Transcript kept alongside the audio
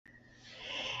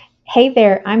Hey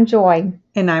there, I'm Joy,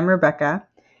 And I'm Rebecca.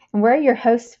 and we're your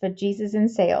hosts for Jesus in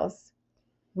Sales.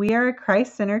 We are a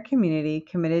Christ-centered community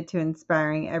committed to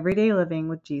inspiring everyday living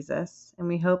with Jesus, and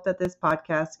we hope that this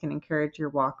podcast can encourage your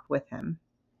walk with Him.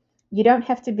 You don't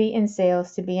have to be in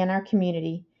sales to be in our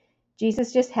community.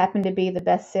 Jesus just happened to be the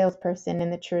best salesperson in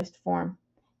the truest form,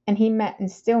 and he met and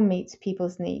still meets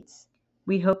people's needs.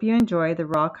 We hope you enjoy the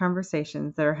raw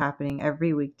conversations that are happening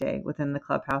every weekday within the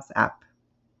Clubhouse app.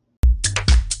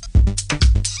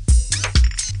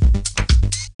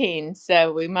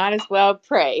 So we might as well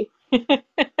pray.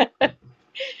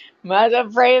 Might as well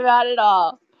pray about it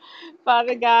all.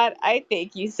 Father God, I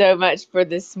thank you so much for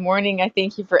this morning. I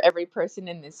thank you for every person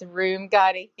in this room.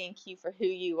 God, I thank you for who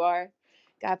you are.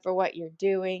 God, for what you're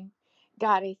doing.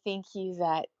 God, I thank you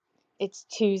that it's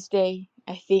Tuesday.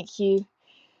 I thank you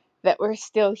that we're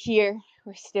still here.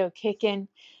 We're still kicking.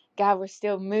 God, we're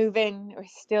still moving. We're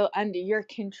still under your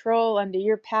control, under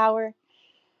your power.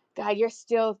 God, you're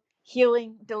still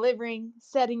healing, delivering,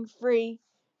 setting free.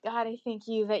 God, I thank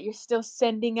you that you're still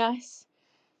sending us.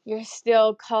 You're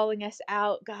still calling us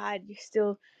out, God. You're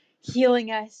still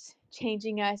healing us,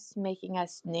 changing us, making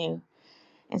us new.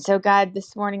 And so, God,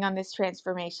 this morning on this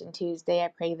Transformation Tuesday, I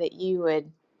pray that you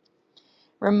would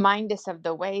remind us of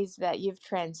the ways that you've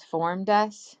transformed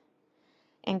us.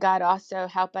 And God, also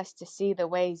help us to see the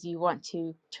ways you want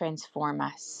to transform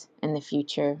us in the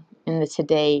future, in the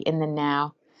today, in the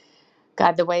now.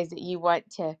 God, the ways that you want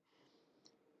to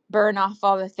burn off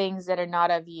all the things that are not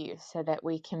of you so that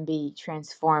we can be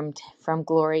transformed from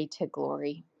glory to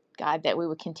glory. God, that we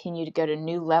would continue to go to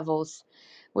new levels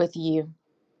with you,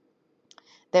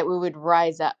 that we would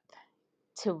rise up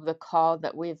to the call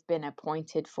that we've been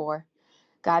appointed for.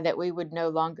 God, that we would no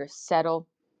longer settle,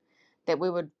 that we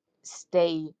would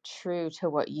stay true to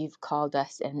what you've called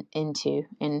us into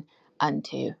and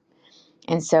unto.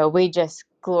 And so we just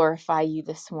glorify you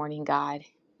this morning, God.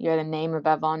 You're the name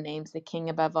above all names, the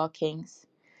King above all kings.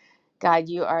 God,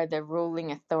 you are the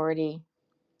ruling authority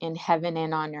in heaven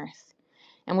and on earth.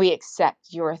 And we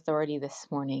accept your authority this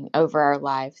morning over our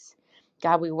lives.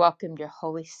 God, we welcome your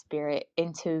Holy Spirit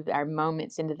into our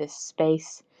moments, into this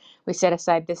space. We set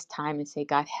aside this time and say,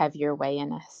 God, have your way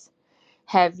in us.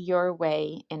 Have your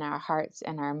way in our hearts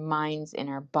and our minds and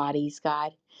our bodies,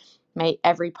 God. May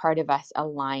every part of us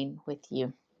align with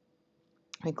you.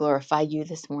 We glorify you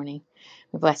this morning.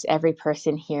 We bless every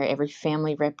person here, every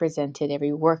family represented,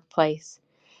 every workplace.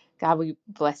 God, we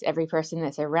bless every person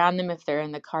that's around them. If they're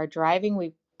in the car driving,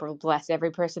 we bless every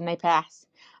person they pass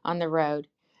on the road.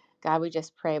 God, we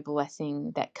just pray a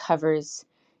blessing that covers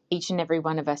each and every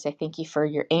one of us. I thank you for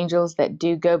your angels that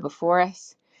do go before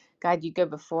us. God, you go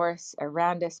before us,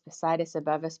 around us, beside us,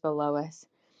 above us, below us,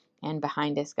 and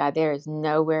behind us. God, there is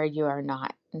nowhere you are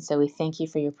not. And so we thank you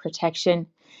for your protection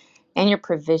and your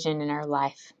provision in our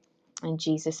life. In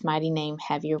Jesus' mighty name,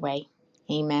 have your way.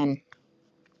 Amen.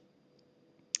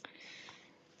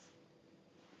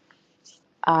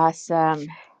 Awesome.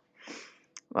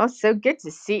 Well, so good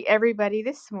to see everybody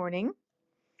this morning.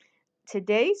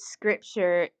 Today's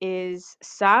scripture is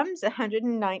Psalms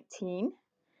 119.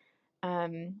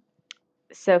 I'm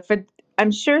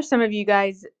sure some of you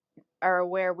guys are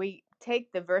aware we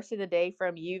take the verse of the day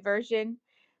from YouVersion,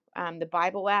 the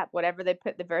Bible app, whatever they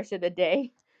put the verse of the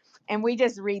day, and we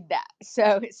just read that.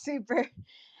 So it's super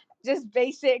just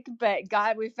basic, but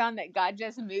we found that God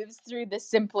just moves through the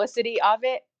simplicity of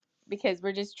it because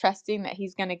we're just trusting that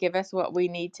he's going to give us what we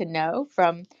need to know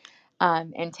from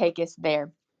and take us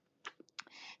there.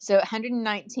 So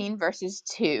 119 verses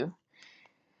 2.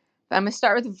 I'm going to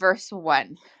start with verse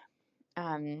 1.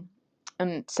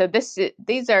 And so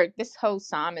this whole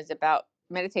psalm is about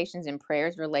meditations and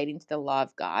prayers relating to the law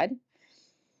of God.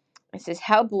 It says,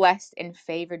 "How blessed and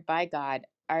favored by God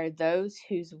are those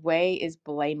whose way is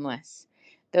blameless,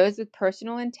 those with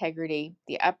personal integrity,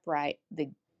 the upright,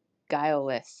 the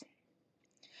guileless,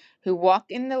 who walk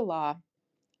in the law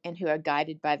and who are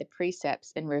guided by the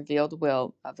precepts and revealed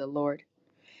will of the Lord.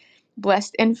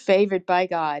 Blessed and favored by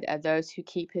God are those who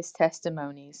keep his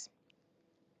testimonies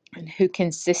and who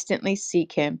consistently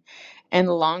seek him and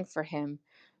long for him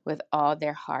with all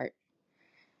their heart."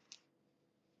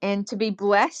 And to be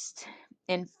blessed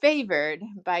and favored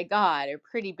by God are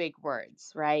pretty big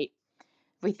words, right?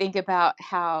 We think about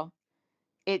how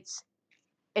it's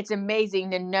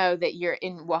amazing to know that you're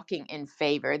walking in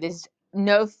favor. There's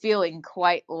no feeling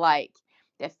quite like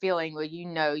that feeling where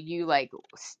you like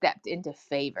stepped into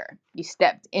favor. You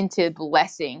stepped into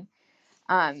blessing.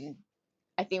 I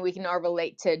think we can all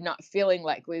relate to not feeling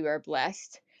like we were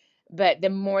blessed. But the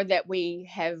more that we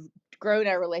have grown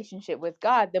our relationship with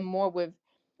God, the more we've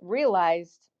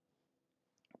realized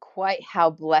quite how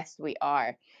blessed we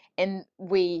are. And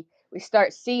we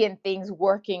start seeing things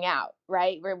working out,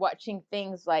 right? We're watching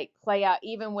things like play out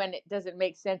even when it doesn't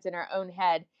make sense in our own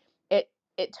head.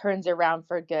 It turns around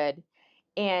for good.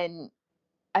 And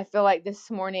I feel like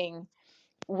this morning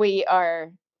we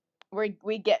are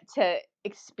we get to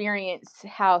experience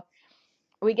how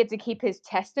we get to keep his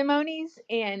testimonies.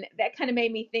 And that kind of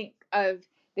made me think of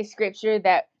the scripture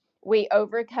that we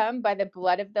overcome by the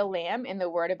blood of the lamb and the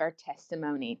word of our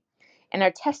testimony. And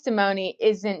our testimony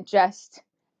isn't just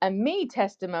a me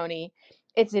testimony,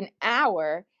 it's an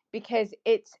our, because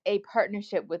it's a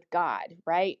partnership with God,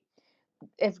 right?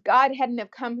 If God hadn't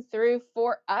have come through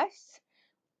for us,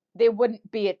 there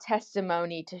wouldn't be a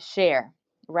testimony to share,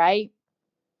 right?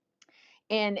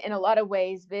 And in a lot of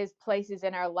ways, there's places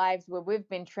in our lives where we've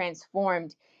been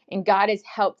transformed, and God has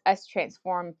helped us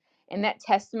transform. And that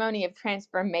testimony of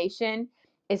transformation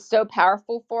is so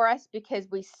powerful for us because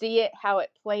we see it, how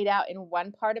it played out in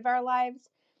one part of our lives,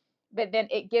 but then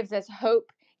it gives us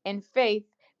hope and faith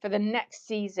for the next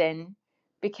season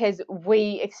because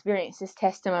we experience this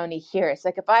testimony here. It's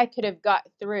like if I could have got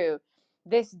through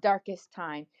this darkest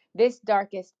time, this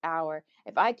darkest hour,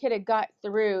 if I could have got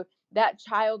through that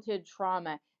childhood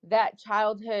trauma, that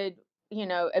childhood,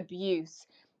 abuse,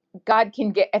 God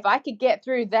can get, if I could get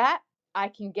through that, I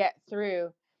can get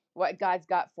through what God's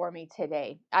got for me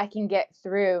today. I can get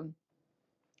through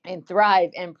and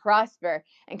thrive and prosper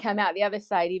and come out the other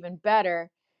side even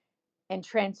better and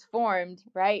transformed,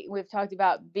 right? We've talked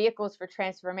about vehicles for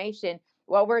transformation.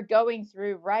 What we're going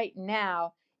through right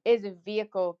now is a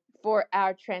vehicle for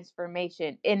our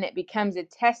transformation, and it becomes a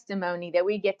testimony that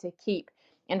we get to keep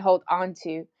and hold on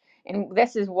to. And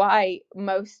this is why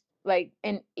most, like,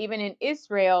 and even in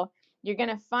Israel, you're going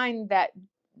to find that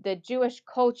the Jewish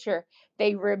culture,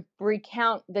 they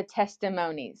recount the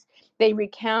testimonies. They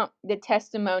recount the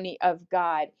testimony of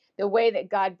God, the way that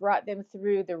God brought them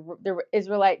through, the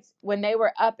Israelites when they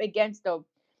were up against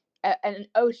an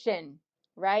ocean,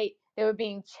 right? They were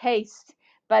being chased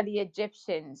by the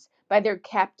Egyptians, by their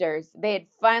captors. They had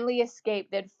finally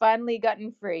escaped, they'd finally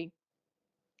gotten free,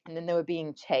 and then they were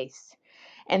being chased.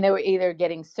 And they were either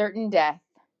getting certain death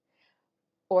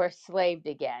or enslaved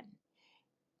again.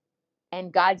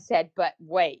 And God said, but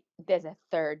wait, there's a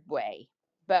third way.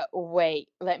 But wait,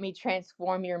 let me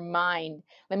transform your mind.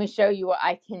 Let me show you what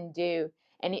I can do.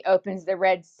 And he opens the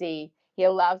Red Sea. He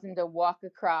allows them to walk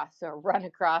across or run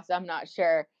across. I'm not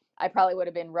sure. I probably would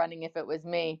have been running if it was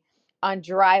me on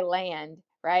dry land,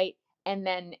 right? And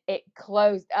then it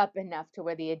closed up enough to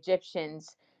where the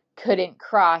Egyptians couldn't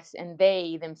cross and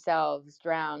they themselves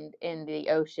drowned in the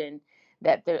ocean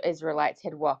that the Israelites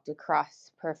had walked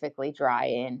across perfectly dry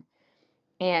in.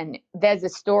 And there's a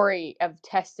story of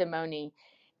testimony,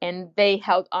 and they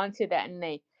held on to that, and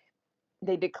they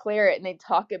declare it and they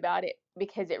talk about it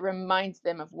because it reminds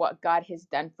them of what God has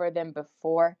done for them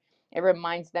before. It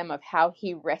reminds them of how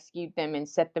he rescued them and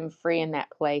set them free in that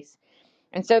place.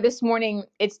 And so this morning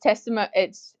it's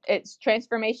it's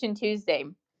Transformation Tuesday.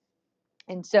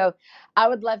 And so I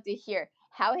would love to hear,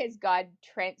 how has God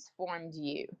transformed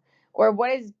you? Or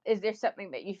what is there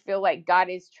something that you feel like God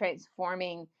is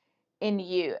transforming in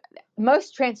you?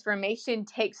 Most transformation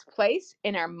takes place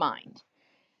in our mind.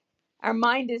 Our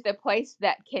mind is the place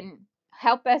that can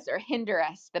help us or hinder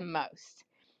us the most.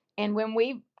 And when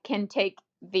we can take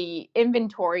the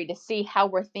inventory to see how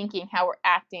we're thinking, how we're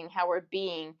acting, how we're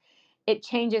being, it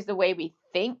changes the way we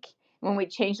think. When we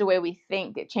change the way we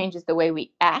think, it changes the way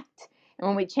we act. And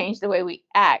when we change the way we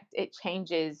act, it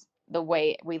changes the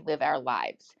way we live our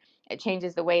lives. It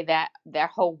changes the way that their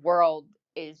whole world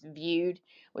is viewed,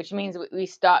 which means we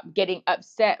stop getting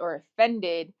upset or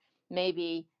offended,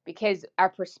 maybe because our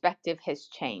perspective has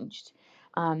changed.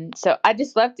 So I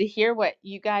just love to hear what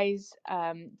you guys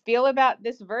feel about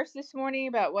this verse this morning,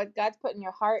 about what God's put in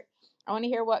your heart. I want to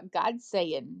hear what God's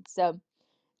saying. So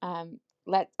um,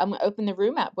 I'm gonna open the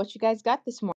room up. What you guys got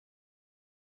this morning?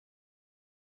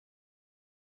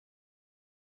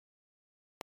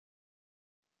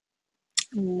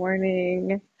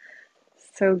 Morning.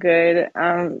 So good.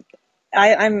 I'm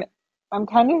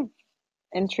kind of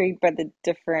intrigued by the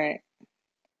different.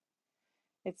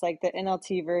 It's like the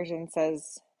NLT version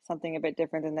says something a bit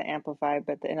different than the Amplified,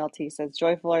 but the NLT says,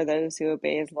 "Joyful are those who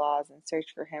obey his laws and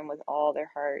search for him with all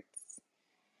their hearts."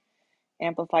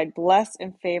 Amplified, "Blessed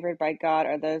and favored by God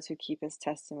are those who keep his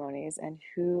testimonies and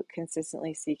who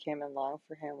consistently seek him and long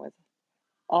for him with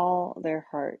all their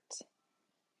heart."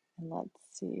 And let's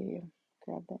see,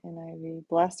 grab the NIV.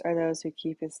 "Blessed are those who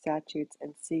keep his statutes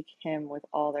and seek him with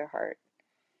all their heart."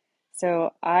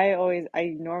 So I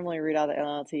normally read out the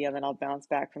NLT and then I'll bounce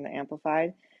back from the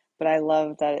Amplified. But I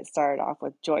love that it started off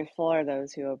with joyful are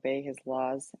those who obey his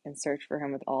laws and search for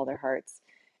him with all their hearts.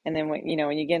 And then when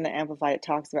you get in the Amplified, it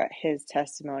talks about his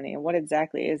testimony and what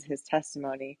exactly is his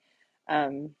testimony.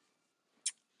 Um,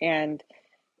 and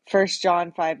First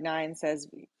John 5:9 says,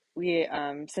 "We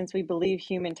since we believe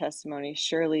human testimony,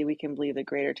 surely we can believe the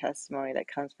greater testimony that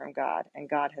comes from God, and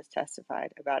God has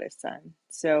testified about His Son."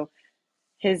 So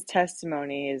His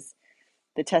testimony is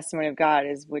the testimony of God,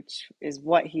 is which is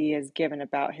what He has given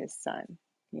about His Son.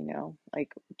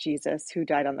 Like Jesus, who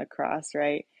died on the cross,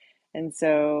 right? And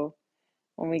so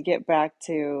when we get back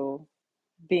to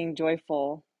being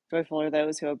joyful are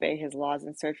those who obey his laws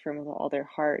and search for him with all their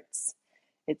hearts.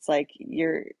 It's like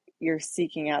you're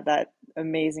seeking out that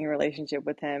amazing relationship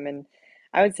with him. And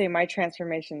I would say my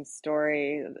transformation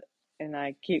story, and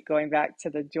I keep going back to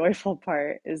the joyful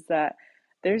part, is that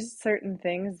there's certain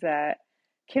things that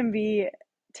can be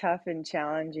tough and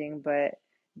challenging, but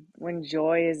when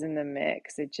joy is in the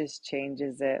mix, it just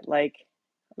changes it. Like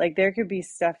there could be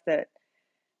stuff that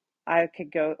I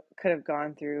could have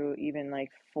gone through even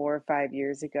like 4 or 5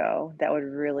 years ago that would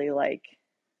really like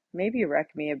maybe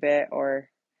wreck me a bit, or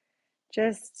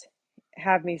just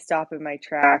have me stop in my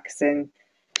tracks, and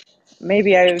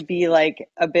maybe I would be like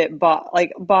a bit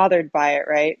bothered by it,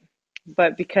 right?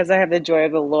 But because I have the joy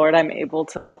of the Lord, I'm able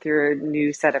to look through a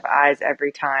new set of eyes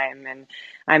every time, and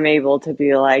I'm able to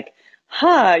be like,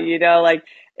 like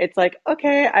it's like,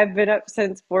 okay, I've been up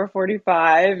since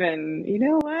 4:45, and you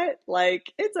know what?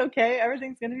 Like it's okay,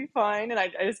 everything's gonna be fine. And I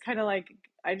just kind of like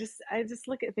I just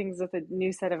look at things with a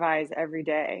new set of eyes every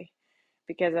day,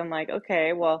 because I'm like,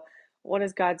 okay, well, what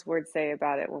does God's word say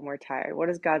about it when we're tired? What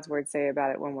does God's word say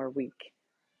about it when we're weak?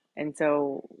 And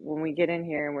so when we get in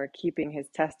here and we're keeping his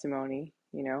testimony,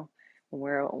 I'm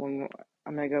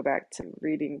going to go back to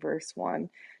reading verse 1.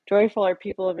 Joyful are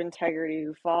people of integrity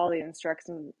who follow the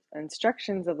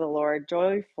instructions of the Lord.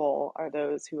 Joyful are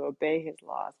those who obey his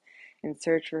laws and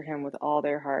search for him with all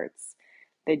their hearts.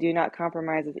 They do not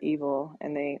compromise with evil,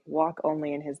 and they walk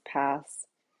only in his paths.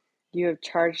 You have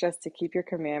charged us to keep your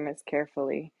commandments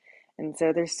carefully. And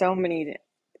so there's so many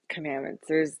commandments.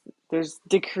 There's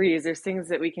decrees, there's things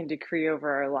that we can decree over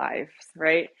our lives,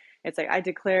 right? It's like I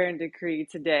declare and decree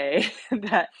today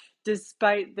that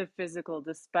despite the physical,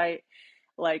 despite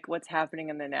like what's happening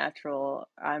in the natural,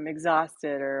 I'm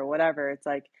exhausted or whatever, it's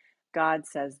like God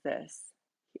says this.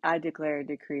 I declare a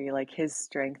decree like his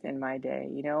strength in my day.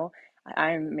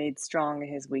 I'm made strong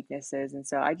in his weaknesses. And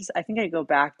so I think I go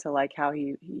back to like how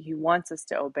he wants us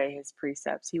to obey his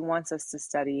precepts. He wants us to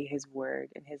study his word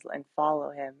and follow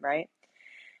him, right?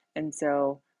 And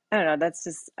so I don't know, that's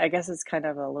just, I guess it's kind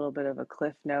of a little bit of a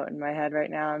cliff note in my head right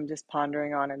now. I'm just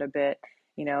pondering on it a bit.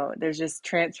 There's just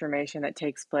transformation that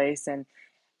takes place, and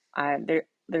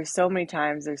there's so many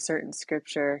times there's certain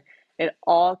scripture, it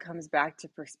all comes back to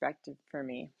perspective for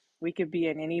me. We could be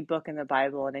in any book in the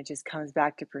Bible and it just comes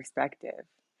back to perspective.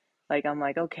 Like I'm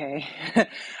like, okay,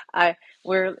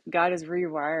 where God is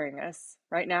rewiring us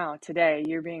right now, today,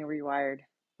 you're being rewired.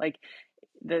 Like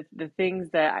the things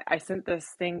that I sent this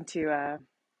thing to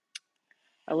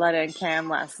Aletta and Cam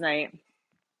last night.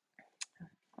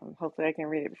 Hopefully I can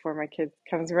read it before my kid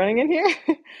comes running in here.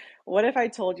 What if I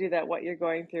told you that what you're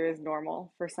going through is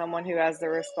normal for someone who has the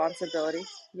responsibility?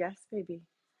 Yes, baby.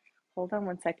 Hold on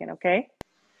one second, okay?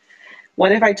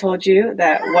 What if I told you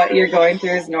that what you're going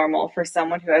through is normal for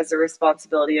someone who has the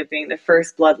responsibility of being the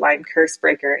first bloodline curse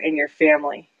breaker in your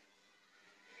family?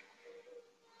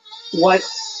 What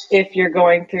if you're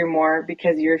going through more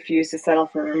because you refuse to settle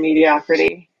for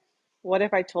mediocrity? What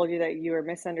if I told you that you were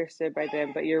misunderstood by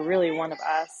them, but you're really one of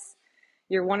us?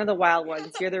 You're one of the wild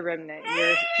ones. You're the remnant.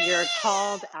 You're a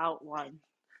called out one.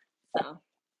 So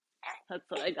that's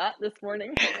what I got this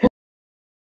morning.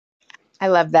 I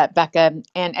love that, Becca.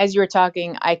 And as you were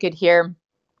talking, I could hear,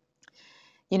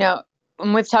 and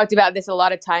we've talked about this a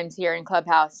lot of times here in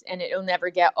Clubhouse, and it'll never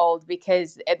get old,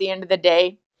 because at the end of the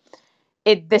day,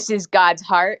 this is God's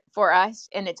heart for us,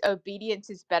 and it's obedience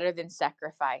is better than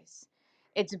sacrifice.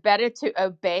 It's better to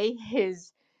obey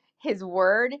his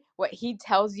word, what he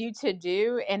tells you to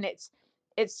do, and it's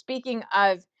speaking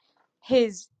of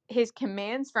his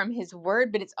commands from his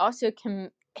word, but it's also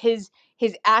his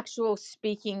actual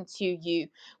speaking to you.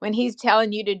 When he's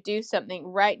telling you to do something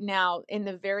right now in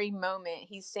the very moment,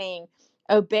 he's saying,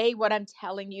 obey what I'm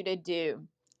telling you to do,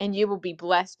 and you will be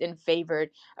blessed and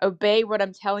favored. Obey what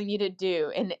I'm telling you to do,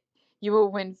 and you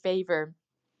will win favor.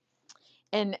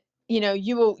 And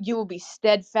you will be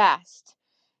steadfast.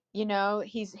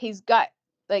 He's got,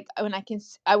 like,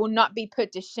 I will not be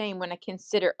put to shame when I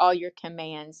consider all your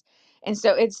commands. And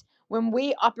so it's when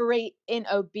we operate in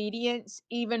obedience,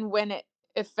 even when it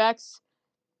affects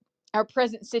our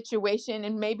present situation,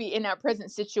 and maybe in our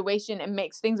present situation it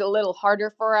makes things a little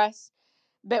harder for us,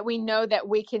 but we know that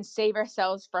we can save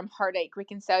ourselves from heartache. We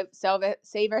can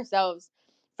save ourselves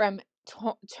from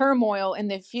turmoil in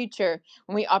the future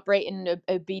when we operate in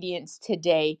obedience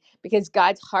today, because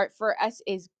God's heart for us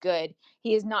is good.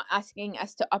 He is not asking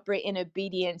us to operate in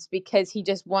obedience because he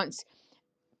just wants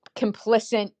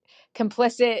complicit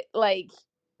like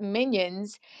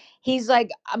minions. He's like,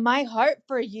 my heart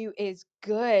for you is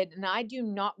good, and I do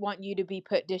not want you to be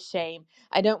put to shame.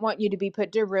 I don't want you to be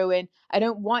put to ruin. I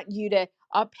don't want you to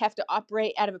have to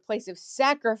operate out of a place of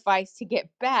sacrifice to get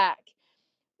back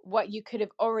what you could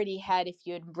have already had if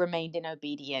you had remained in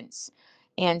obedience.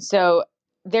 And so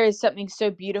there is something so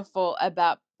beautiful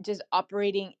about just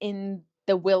operating in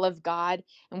the will of God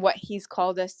and what he's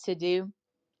called us to do,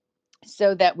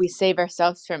 so that we save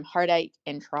ourselves from heartache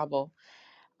and trouble.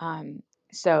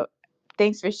 So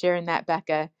thanks for sharing that,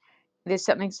 Becca. There's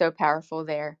something so powerful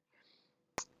there.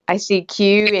 I see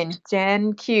Q and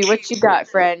Jen. Q, what you got,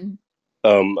 friend?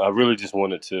 I really just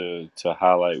wanted to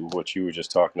highlight what you were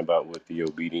just talking about with the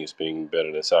obedience being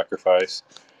better than sacrifice.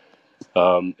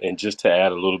 And just to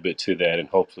add a little bit to that, and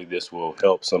hopefully this will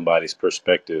help somebody's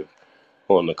perspective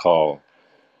on the call.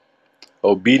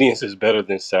 Obedience is better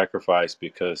than sacrifice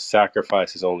because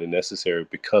sacrifice is only necessary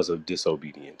because of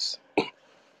disobedience.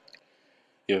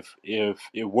 If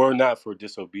it were not for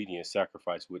disobedience,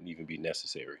 sacrifice wouldn't even be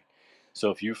necessary. So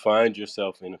if you find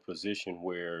yourself in a position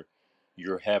where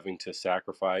you're having to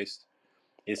sacrifice,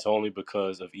 it's only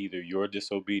because of either your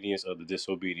disobedience or the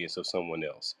disobedience of someone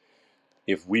else.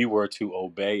 If we were to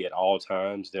obey at all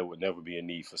times, there would never be a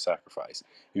need for sacrifice.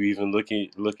 You even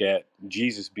look at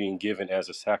Jesus being given as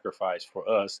a sacrifice for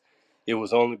us, it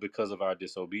was only because of our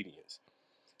disobedience.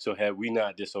 So had we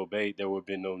not disobeyed, there would have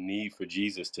been no need for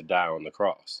Jesus to die on the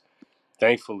cross.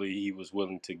 Thankfully, he was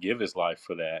willing to give his life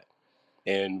for that.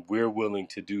 And we're willing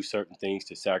to do certain things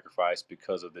to sacrifice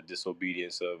because of the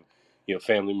disobedience of,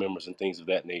 family members and things of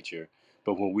that nature.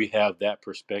 But when we have that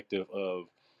perspective of,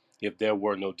 if there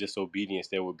were no disobedience,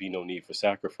 there would be no need for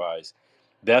sacrifice.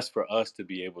 That's for us to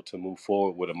be able to move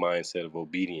forward with a mindset of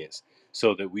obedience,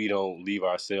 so that we don't leave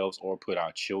ourselves or put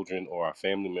our children or our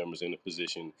family members in a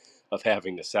position of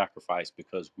having to sacrifice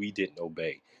because we didn't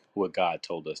obey what God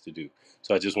told us to do.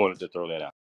 So I just wanted to throw that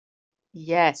out.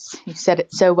 Yes, you said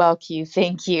it so well, Q.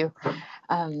 Thank you.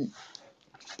 Um,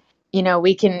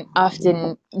 we can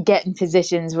often get in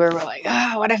positions where we're like,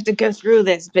 oh, I'd have to go through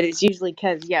this, but it's usually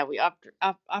because, yeah, we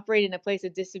operate in a place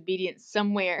of disobedience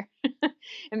somewhere.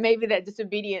 And maybe that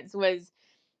disobedience was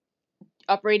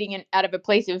operating out of a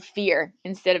place of fear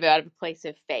instead of out of a place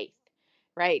of faith,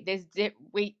 right?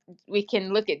 We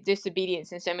can look at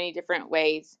disobedience in so many different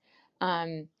ways.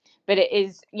 But it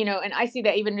is, and I see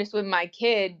that even just with my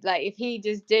kid, like if he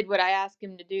just did what I asked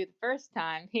him to do the first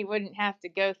time, he wouldn't have to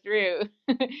go through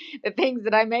the things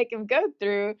that I make him go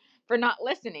through for not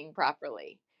listening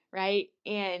properly, right?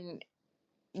 And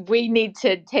we need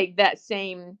to take that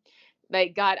same,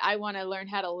 like, God, I want to learn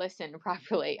how to listen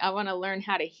properly. I want to learn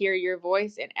how to hear your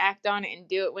voice and act on it and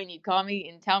do it when you call me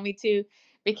and tell me to,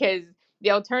 because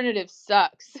the alternative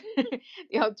sucks.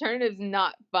 The alternative's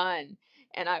not fun.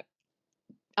 And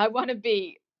I want to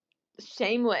be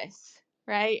shameless,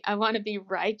 right? I want to be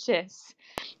righteous.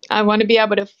 I want to be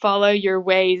able to follow your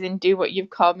ways and do what you've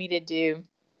called me to do.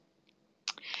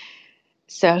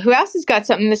 So, who else has got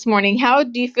something this morning? How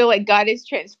do you feel like God has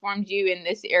transformed you in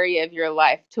this area of your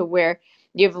life to where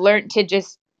you've learned to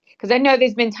just, because I know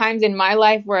there's been times in my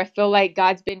life where I feel like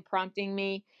God's been prompting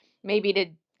me maybe to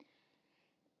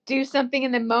do something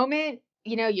in the moment.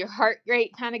 Your heart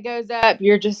rate kind of goes up.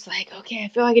 You're just like, okay, I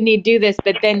feel like I need to do this,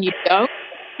 but then you don't.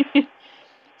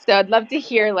 So, I'd love to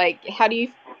hear, like,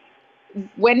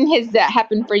 when has that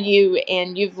happened for you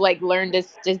and you've like learned to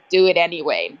just do it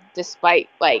anyway, despite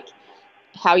like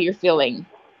how you're feeling?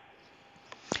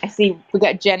 I see we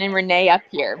got Jen and Renee up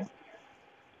here.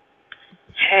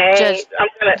 Hey, Judge.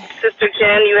 Sister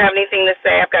Jen, you have anything to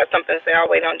say? I've got something to say. I'll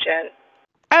wait on Jen.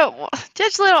 Oh, well,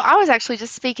 Judge Little, I was actually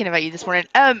just speaking about you this morning.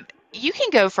 You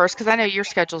can go first because I know your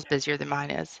schedule's busier than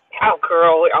mine is. Oh,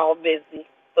 girl, we're all busy.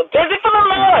 But busy for the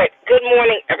Lord. Good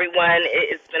morning, everyone.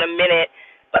 It's been a minute.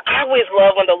 But I always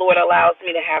love when the Lord allows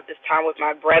me to have this time with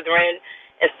my brethren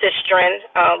and sistren.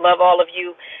 Love all of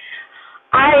you.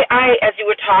 As you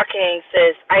were talking,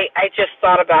 sis, I just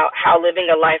thought about how living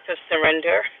a life of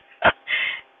surrender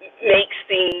makes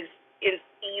things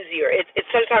easier.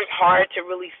 It's sometimes hard to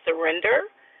really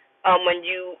surrender when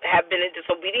you have been in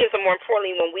disobedience, and more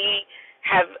importantly, when we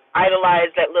have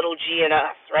idolized that little G in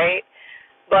us, right?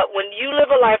 But when you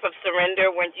live a life of surrender,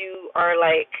 when you are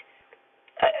like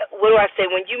what do I say?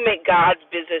 When you make God's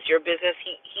business your business,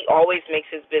 He always makes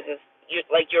His business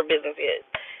like your business is.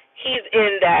 He's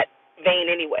in that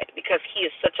vein anyway because He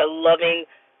is such a loving,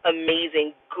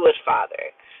 amazing, good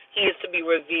Father. He is to be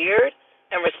revered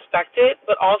and respected,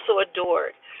 but also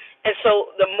adored. And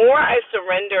so the more I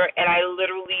surrender and I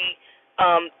literally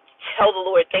tell the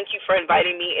Lord, "Thank you for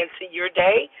inviting me into your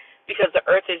day, because the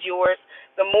earth is yours,"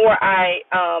 the more I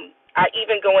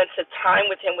even go into time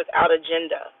with Him without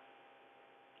agenda,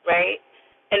 right?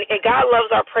 And God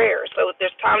loves our prayers. So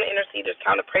there's time to intercede, there's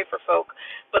time to pray for folk.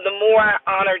 But the more I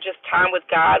honor just time with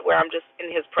God where I'm just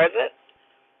in His presence,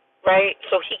 right?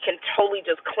 So He can totally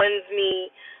just cleanse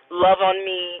me, love on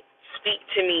me, speak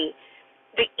to me,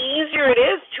 the easier it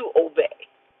is to obey.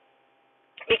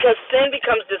 Because sin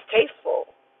becomes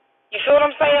distasteful. You feel what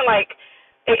I'm saying? Like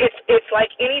it's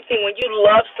like anything when you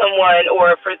love someone,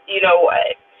 or for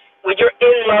when you're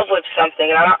in love with something.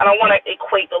 And I don't want to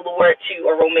equate the Lord to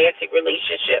a romantic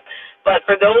relationship, but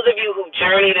for those of you who've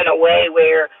journeyed in a way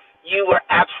where you were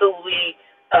absolutely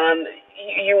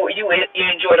you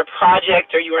enjoyed a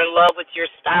project, or you were in love with your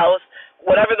spouse,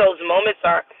 whatever those moments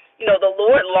are. The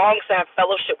Lord longs to have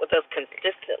fellowship with us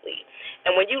consistently.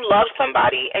 And when you love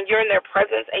somebody and you're in their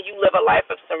presence and you live a life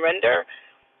of surrender,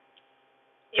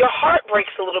 your heart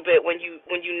breaks a little bit when you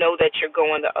know that you're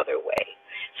going the other way.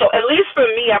 So at least for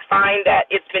me, I find that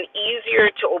it's been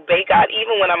easier to obey God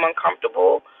even when I'm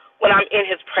uncomfortable, when I'm in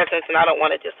His presence and I don't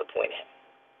want to disappoint Him.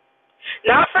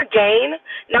 Not for gain,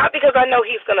 not because I know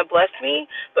He's going to bless me,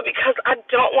 but because I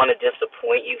don't want to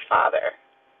disappoint you, Father.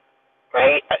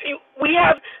 Right? We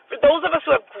have, for those of us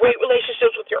who have great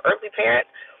relationships with your earthly parents,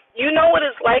 you know what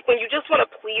it's like when you just want to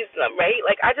please them, right?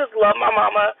 Like, I just love my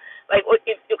mama, like,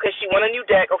 because she want a new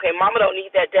deck. Okay, mama don't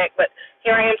need that deck, but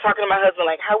here I am talking to my husband,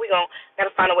 like, how we got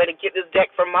to find a way to get this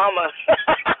deck for mama,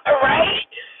 right?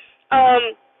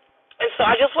 And so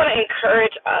I just want to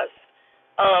encourage us,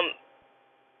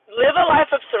 live a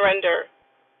life of surrender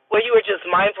where you are just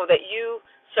mindful that you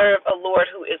serve a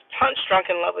Lord who is punch drunk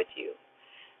in love with you,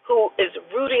 who is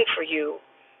rooting for you,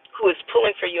 who is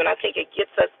pulling for you. And I think it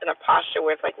gets us in a posture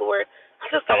where it's like, Lord, I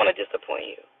just don't want to disappoint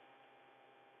you.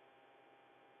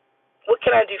 What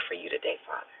can I do for you today,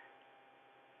 Father?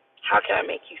 How can I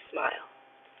make you smile?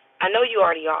 I know you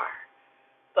already are,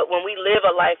 but when we live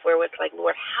a life where it's like,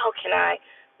 Lord, what can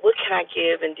I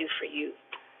give and do for you?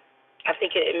 I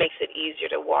think it makes it easier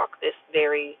to walk this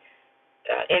very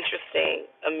interesting,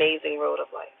 amazing road of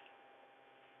life.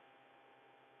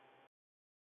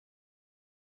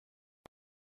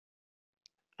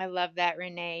 I love that,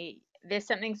 Renee. There's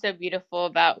something so beautiful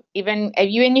about, even if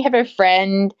you have a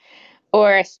friend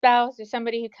or a spouse or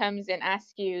somebody who comes and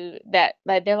asks you that,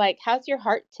 like, they're like, how's your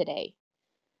heart today?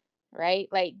 Right?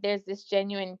 Like, there's this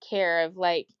genuine care of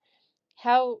like,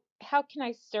 how can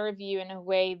I serve you in a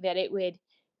way that it would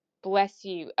bless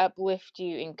you, uplift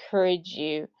you, encourage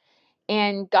you?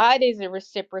 And God is a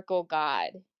reciprocal God.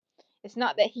 It's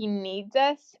not that He needs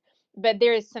us, but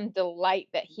there is some delight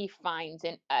that He finds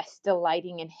in us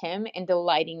delighting in Him and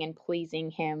delighting in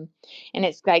pleasing Him. And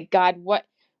it's like, God, what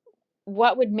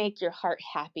would make your heart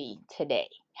happy today?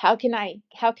 How can I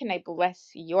bless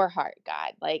your heart,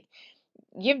 God? Like,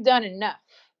 you've done enough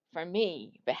for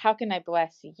me, but how can I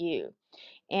bless you?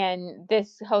 And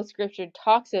this whole scripture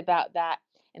talks about that.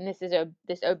 And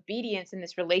this obedience and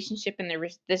this relationship and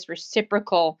this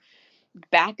reciprocal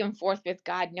back and forth with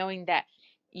God, knowing that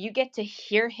you get to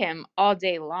hear Him all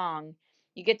day long.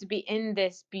 You get to be in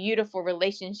this beautiful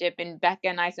relationship. And Becca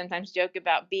and I sometimes joke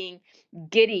about being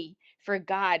giddy for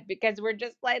God because we're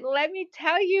just like, let me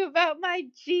tell you about my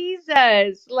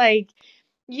Jesus. Like,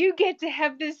 you get to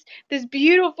have this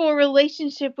beautiful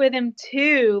relationship with Him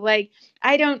too. Like,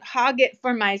 I don't hog it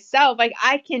for myself. Like,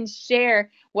 I can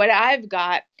share what I've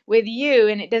got with you,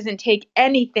 and it doesn't take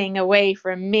anything away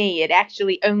from me. It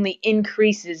actually only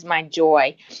increases my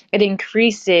joy. It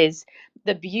increases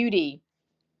the beauty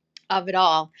of it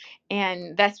all.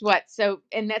 And that's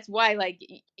why, like,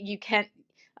 you can't,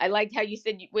 I liked how you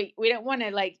said we don't want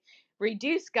to like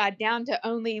reduce God down to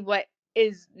only what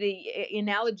is the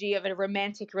analogy of a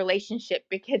romantic relationship,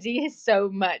 because He is so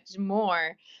much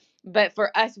more. But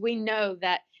for us, we know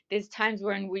that there's times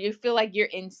when you feel like you're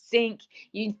in sync,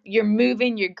 you're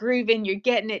moving, you're grooving, you're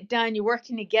getting it done, you're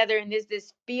working together, and there's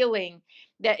this feeling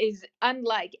that is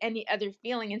unlike any other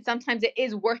feeling. And sometimes it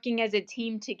is working as a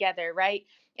team together, right?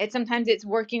 Sometimes it's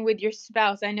working with your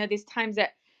spouse. I know there's times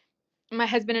that my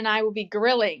husband and I will be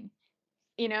grilling,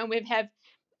 we've had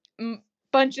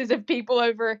bunches of people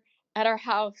over at our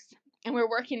house, and we're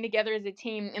working together as a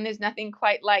team, and there's nothing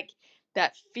quite like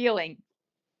that feeling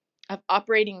of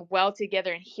operating well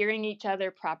together and hearing each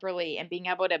other properly and being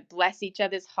able to bless each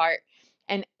other's heart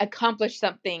and accomplish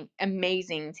something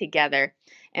amazing together.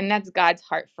 And that's God's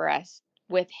heart for us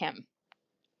with him.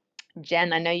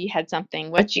 Jen, I know you had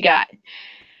something. What you got?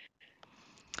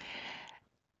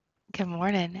 Good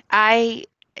morning.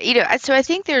 So I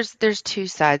think there's two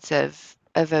sides of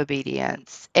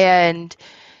obedience. And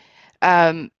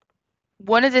um,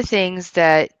 one of the things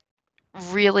that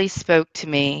really spoke to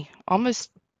me almost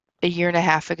a year and a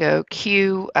half ago,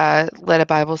 Q led a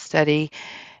Bible study,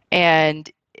 and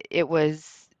it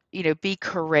was, be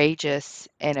courageous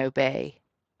and obey.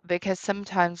 Because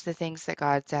sometimes the things that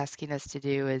God's asking us to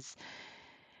do is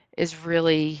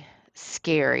really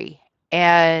scary.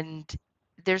 And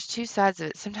there's two sides of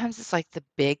it. Sometimes it's like the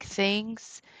big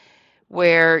things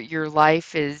where your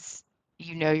life is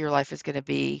going to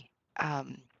be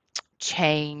um,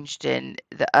 changed and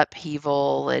the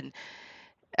upheaval. And,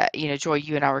 Joy,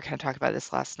 you and I were kind of talking about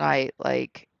this last night.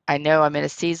 Like, I know I'm in a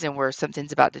season where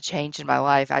something's about to change in my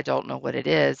life. I don't know what it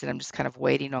is. And I'm just kind of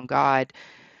waiting on God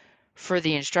for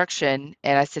the instruction.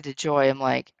 And I said to Joy, I'm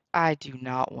like, I do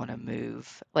not want to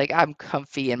move. Like, I'm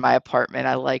comfy in my apartment.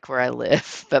 I like where I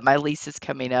live, but my lease is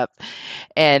coming up,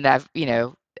 and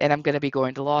and I'm going to be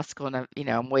going to law school, and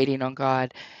I'm waiting on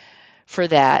God for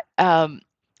that.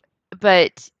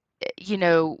 But you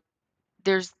know,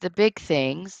 there's the big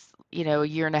things. A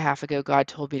year and a half ago, God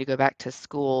told me to go back to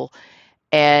school,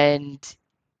 and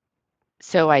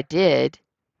so I did.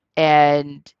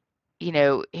 And,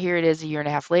 here it is a year and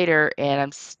a half later, and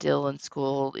I'm still in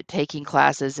school taking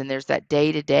classes, and there's that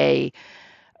day-to-day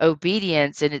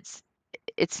obedience, and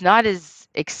it's not as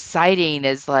exciting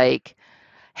as like,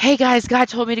 "Hey guys, God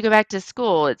told me to go back to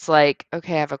school." It's like,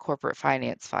 "Okay, I have a corporate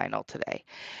finance final today."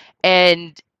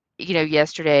 And,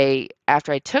 yesterday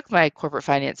after I took my corporate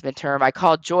finance midterm, I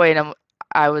called Joy and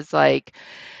I was like,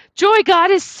 Joy,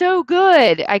 God is so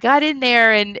good. I got in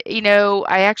there and,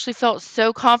 I actually felt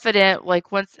so confident,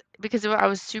 like once, because I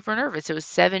was super nervous. It was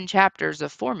 7 chapters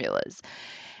of formulas.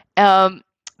 Um,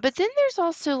 but then there's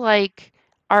also like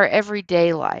our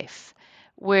everyday life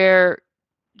where,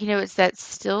 it's that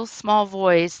still small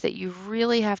voice that you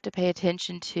really have to pay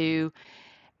attention to.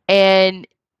 And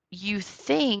you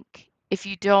think if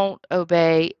you don't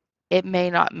obey, it may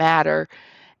not matter.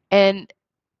 And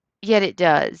yet it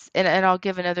does. And I'll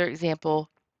give another example.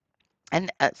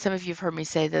 And some of you have heard me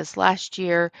say this last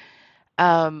year,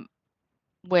 um,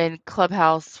 when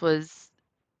Clubhouse was,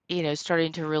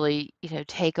 starting to really,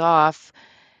 take off,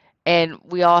 and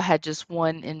we all had just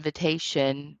one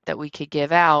invitation that we could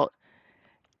give out.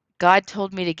 God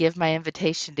told me to give my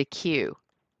invitation to Q.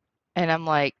 And I'm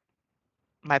like,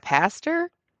 my pastor?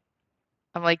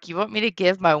 I'm like, you want me to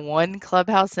give my one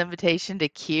Clubhouse invitation to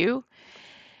Q?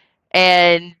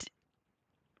 And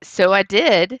so I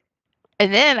did.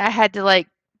 And then I had to like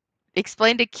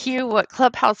explain to Q what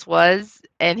Clubhouse was.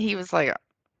 And he was like,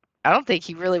 I don't think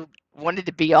he really wanted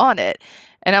to be on it.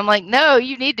 And I'm like, no,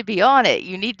 you need to be on it.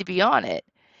 You need to be on it.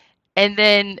 And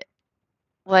then,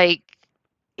 like,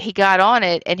 he got on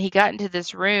it and he got into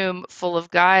this room full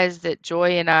of guys that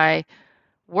Joy and I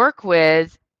work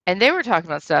with, and they were talking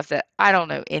about stuff that I don't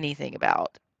know anything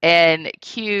about. And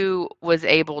Q was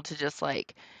able to just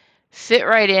like fit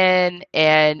right in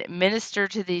and minister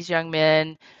to these young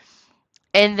men.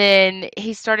 And then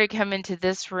he started coming to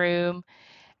this room.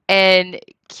 And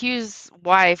Q's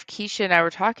wife, Keisha, and I were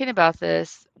talking about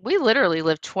this. We literally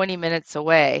live 20 minutes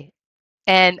away,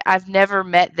 and I've never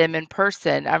met them in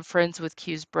person. I'm friends with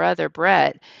Q's brother,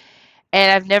 Brett,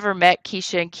 and I've never met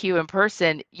Keisha and Q in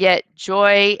person. Yet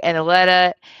Joy and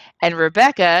Aletta and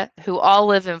Rebecca, who all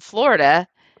live in Florida,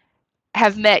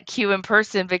 have met Q in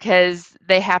person because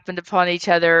they happened upon each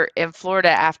other in Florida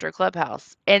after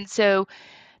Clubhouse. And so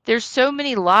there's so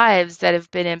many lives that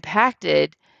have been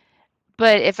impacted,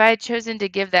 but if I had chosen to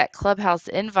give that Clubhouse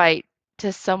invite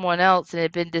to someone else and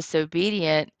had been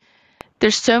disobedient,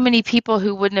 there's so many people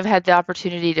who wouldn't have had the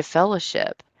opportunity to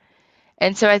fellowship.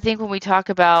 And so I think when we talk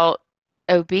about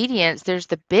obedience, there's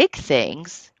the big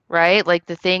things, right? Like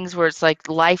the things where it's like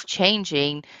life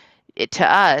changing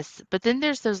to us. But then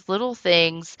there's those little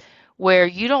things where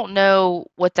you don't know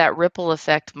what that ripple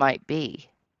effect might be.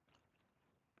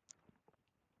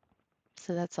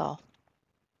 So that's all.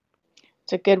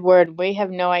 It's a good word. We have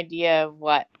no idea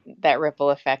what that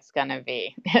ripple effect's going to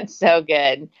be. It's so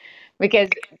good because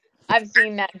I've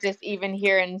seen that just even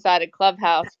here inside a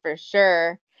Clubhouse for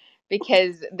sure,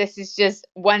 because this is just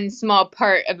one small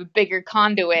part of a bigger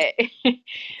conduit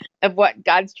of what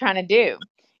God's trying to do.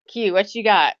 Q, what you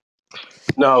got?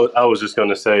 No, I was just going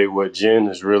to say what Jen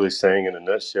is really saying in a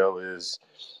nutshell is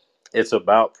It's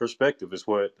about perspective, is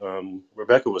what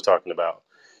Rebecca was talking about.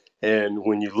 And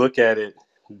when you look at it,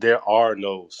 there are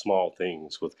no small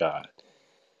things with God.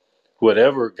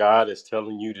 Whatever God is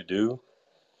telling you to do,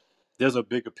 there's a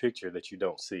bigger picture that you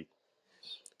don't see.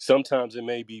 Sometimes it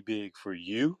may be big for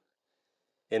you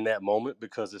in that moment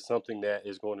because it's something that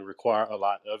is going to require a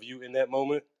lot of you in that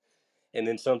moment. And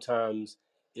then sometimes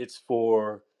it's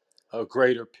for a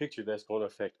greater picture that's going to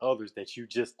affect others that you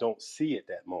just don't see at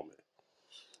that moment.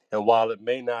 And while it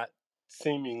may not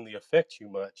seemingly affect you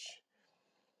much,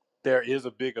 there is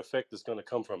a big effect that's going to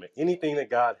come from it. Anything that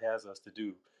God has us to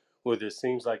do, whether it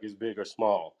seems like it's big or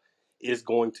small, is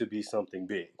going to be something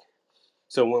big.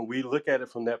 So when we look at it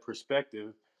from that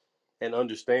perspective and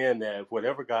understand that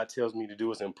whatever God tells me to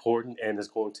do is important and is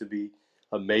going to be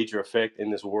a major effect in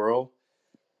this world,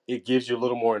 it gives you a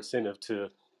little more incentive to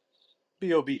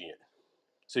be obedient.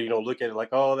 So you don't look at it like,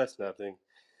 oh, that's nothing.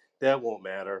 That won't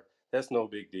matter. That's no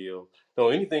big deal. No,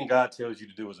 anything God tells you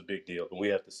to do is a big deal, and we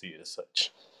have to see it as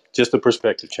such. Just a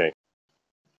perspective change.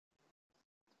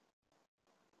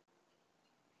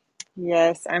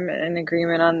 Yes, I'm in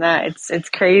agreement on that. It's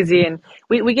crazy, and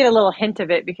we get a little hint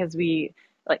of it because we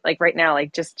like right now,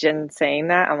 like just Jen saying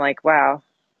that, I'm like, wow,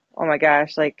 oh my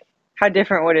gosh, like how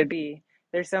different would it be?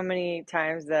 There's so many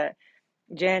times that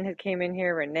Jen had came in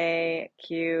here, Renee,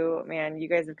 Q, man, you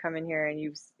guys have come in here and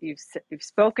you've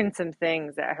spoken some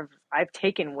things that I've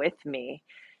taken with me,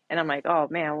 and I'm like, oh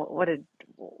man, what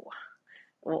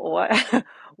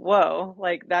whoa,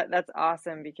 like that's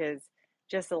awesome because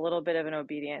just a little bit of an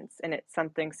obedience and it's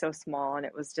something so small and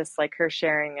it was just like her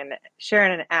sharing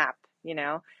an app, you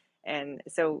know. And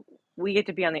so we get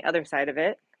to be on the other side of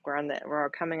it. We're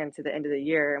coming into the end of the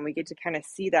year and we get to kind of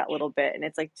see that little bit, and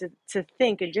it's like to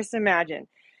think and just imagine,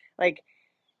 like,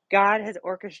 God has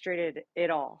orchestrated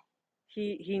it all.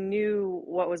 He knew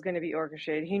what was going to be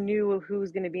orchestrated. He knew who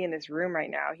was going to be in this room right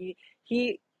now.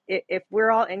 He if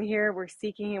we're all in here, we're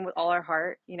seeking him with all our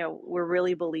heart. You know, we're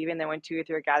really believing that when two or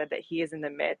three are gathered, that he is in the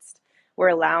midst. We're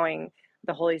allowing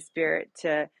the Holy Spirit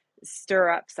to stir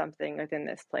up something within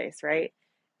this place, right?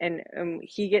 And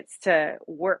he gets to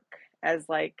work as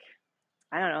like,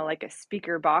 I don't know, like a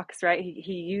speaker box, right?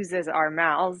 He uses our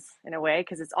mouths in a way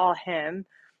because it's all him.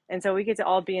 And so we get to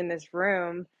all be in this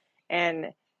room and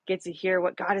get to hear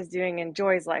what God is doing in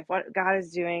Joy's life, what God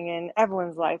is doing in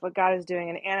Evelyn's life, what God is doing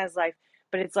in Anna's life.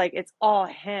 But it's like it's all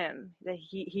him that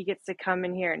he gets to come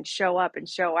in here and show up and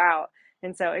show out.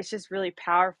 And so it's just really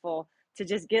powerful to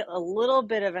just get a little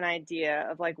bit of an idea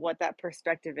of like what that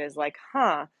perspective is like,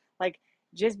 like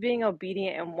just being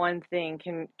obedient in one thing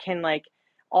can like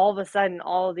all of a sudden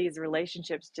all of these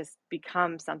relationships just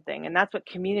become something, and that's what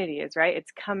community is, right?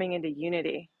 It's coming into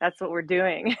unity. That's what we're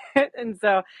doing. And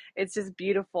so it's just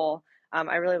beautiful.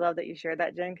 I really love that you shared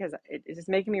that, Jen, because it's just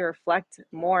making me reflect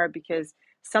more because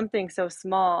something so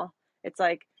small, it's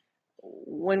like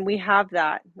when we have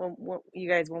that, when you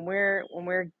guys, when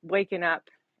we're waking up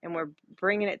and we're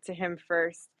bringing it to him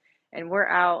first, and we're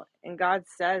out and God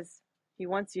says he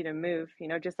wants you to move, you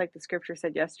know, just like the scripture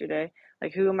said yesterday,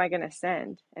 like, who am I going to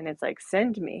send? And it's like,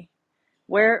 send me.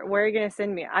 Where are you going to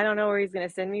send me? I don't know where he's going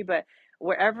to send me, but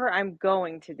wherever I'm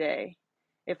going today,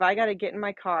 if I got to get in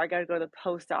my car, I got to go to the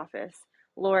post office.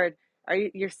 Lord,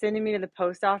 you're sending me to the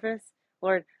post office?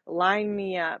 Lord, line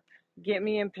me up. Get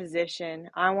me in position.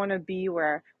 I want to be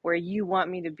where you want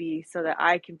me to be so that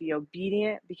I can be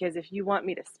obedient, because if you want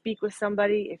me to speak with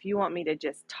somebody, if you want me to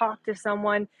just talk to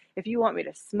someone, if you want me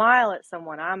to smile at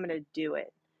someone, I'm going to do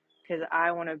it because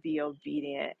I want to be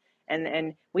obedient.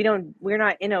 And we're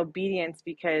not in obedience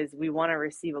because we want to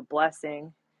receive a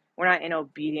blessing. We're not in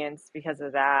obedience because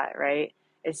of that, right?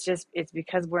 It's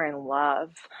because we're in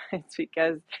love. It's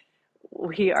because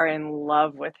we are in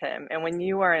love with him. And when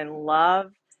you are in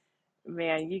love,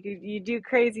 man, you do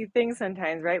crazy things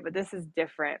sometimes, right? But this is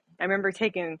different. I remember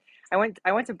I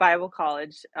went to Bible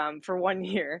college for 1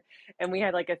 year, and we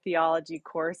had like a theology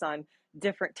course on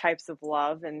different types of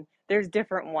love, and there's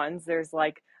different ones. There's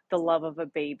like the love of a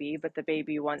baby, but the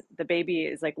baby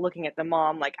is like looking at the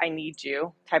mom like, I need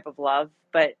you type of love.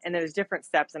 But and there's different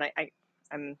steps, and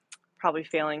I'm probably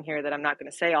failing here that I'm not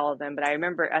going to say all of them, but I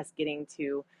remember us getting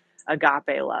to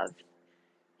agape love.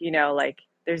 You know, like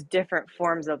there's different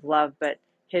forms of love, but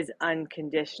his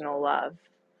unconditional love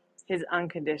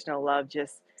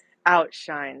just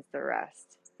outshines the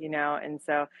rest, you know. And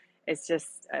so it's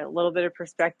just a little bit of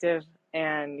perspective,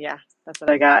 and yeah, that's what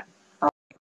I got.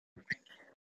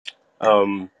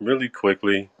 Really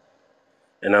quickly,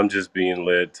 and I'm just being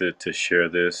led to share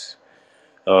this.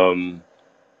 Um,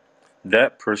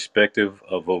 that perspective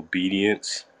of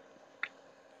obedience,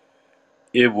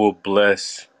 it will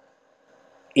bless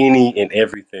any and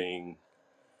everything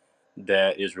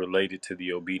that is related to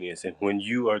the obedience. And when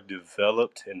you are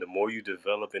developed, and the more you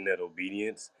develop in that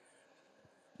obedience,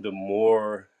 the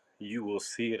more you will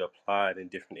see it applied in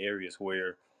different areas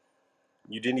where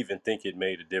you didn't even think it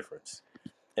made a difference.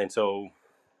 And so,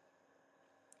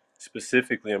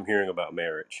 specifically, I'm hearing about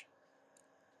marriage.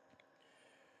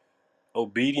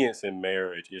 Obedience in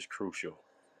marriage is crucial.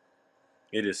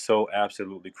 It is so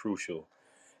absolutely crucial.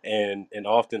 And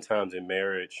oftentimes in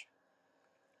marriage,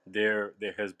 there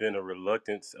has been a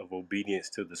reluctance of obedience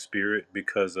to the spirit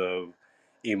because of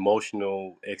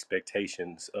emotional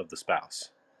expectations of the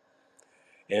spouse.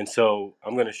 And so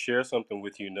I'm going to share something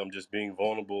with you, and I'm just being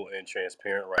vulnerable and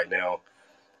transparent right now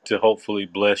to hopefully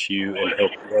bless you and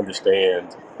help you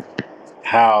understand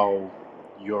how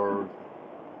your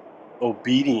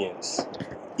obedience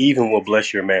even will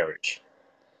bless your marriage.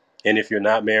 And if you're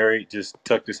not married, just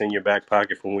tuck this in your back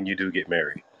pocket for when you do get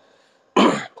married.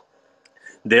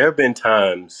 There have been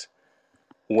times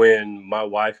when my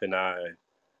wife and I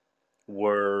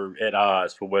were at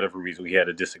odds for whatever reason. We had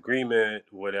a disagreement,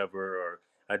 whatever, or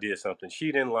I did something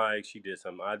she didn't like, she did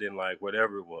something I didn't like,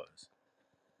 whatever it was.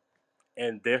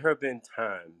 And there have been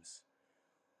times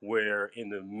where, in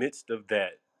the midst of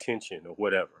that tension or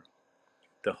whatever,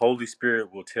 the Holy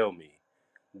Spirit will tell me,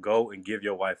 go and give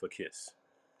your wife a kiss.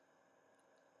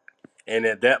 And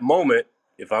at that moment,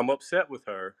 if I'm upset with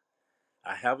her,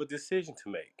 I have a decision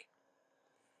to make.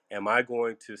 Am I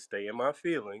going to stay in my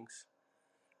feelings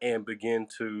and begin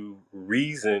to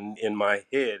reason in my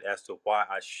head as to why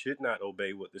I should not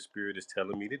obey what the Spirit is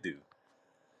telling me to do?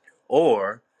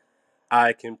 Or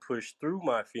I can push through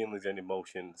my feelings and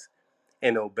emotions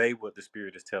and obey what the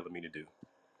Spirit is telling me to do.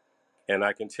 And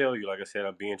I can tell you, like I said,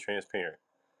 I'm being transparent.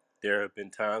 There have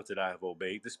been times that I have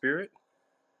obeyed the Spirit,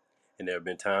 and there have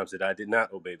been times that I did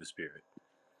not obey the Spirit.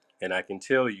 And I can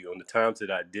tell you, on the times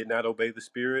that I did not obey the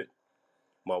Spirit,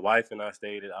 my wife and I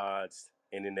stayed at odds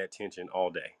and in that tension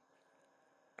all day.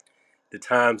 The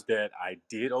times that I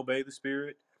did obey the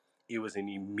Spirit, it was an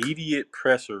immediate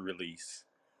pressure release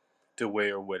to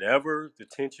where whatever the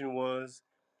tension was,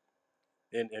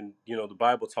 and you know, the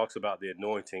Bible talks about the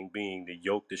anointing being the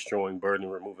yoke destroying, burden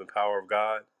removing power of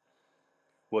God.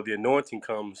 Well, the anointing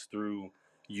comes through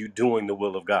you doing the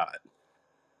will of God.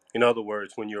 In other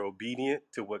words, when you're obedient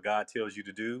to what God tells you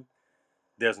to do,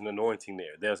 there's an anointing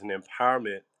there. There's an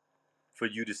empowerment for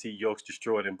you to see yokes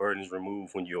destroyed and burdens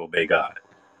removed when you obey God.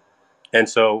 And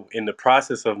so, in the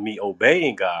process of me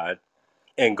obeying God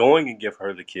and going and give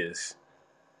her the kiss,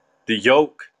 the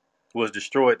yoke was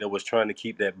destroyed that was trying to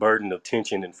keep that burden of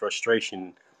tension and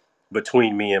frustration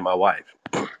between me and my wife.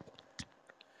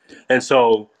 And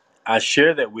so, I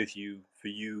share that with you for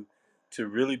you to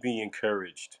really be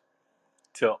encouraged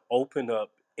to open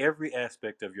up every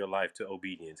aspect of your life to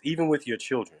obedience, even with your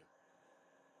children,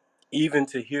 even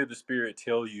to hear the Spirit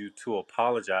tell you to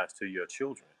apologize to your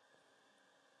children,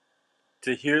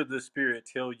 to hear the Spirit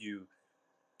tell you,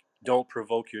 don't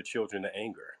provoke your children to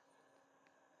anger.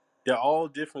 They're all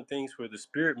different things where the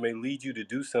Spirit may lead you to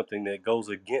do something that goes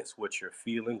against what you're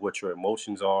feeling, what your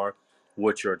emotions are,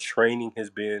 what your training has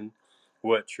been,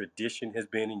 what tradition has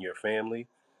been in your family.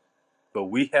 But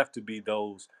we have to be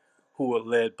those who are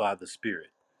led by the Spirit.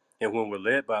 And when we're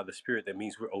led by the Spirit, that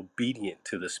means we're obedient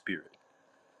to the Spirit.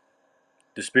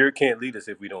 The Spirit can't lead us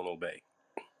if we don't obey.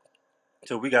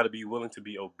 So we got to be willing to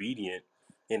be obedient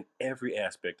in every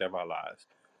aspect of our lives.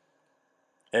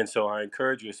 And so I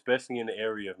encourage you, especially in the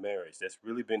area of marriage, that's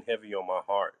really been heavy on my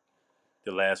heart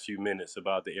the last few minutes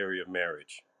about the area of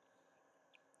marriage.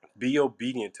 Be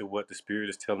obedient to what the Spirit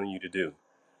is telling you to do.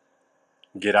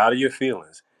 Get out of your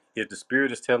feelings. If the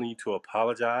Spirit is telling you to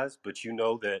apologize, but you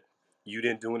know that you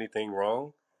didn't do anything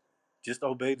wrong, just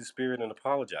obey the Spirit and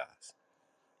apologize.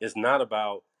 It's not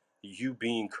about you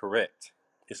being correct.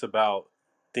 It's about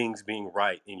things being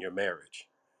right in your marriage.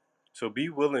 So be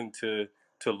willing to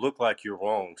look like you're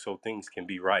wrong so things can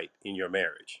be right in your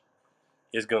marriage.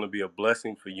 It's going to be a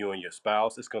blessing for you and your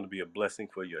spouse. It's going to be a blessing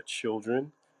for your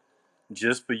children,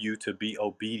 just for you to be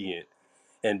obedient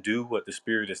and do what the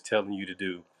Spirit is telling you to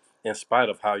do in spite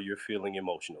of how you're feeling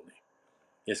emotionally.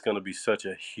 It's going to be such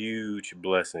a huge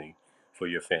blessing for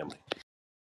your family.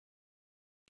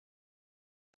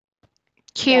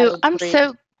 That Q, is I'm great.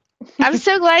 so I'm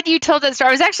so glad you told that story.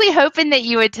 I was actually hoping that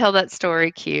you would tell that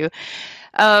story, Q,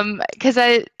 because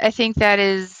I think that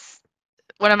is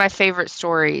one of my favorite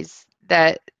stories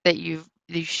that you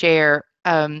share.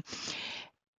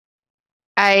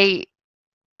 I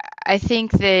I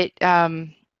think that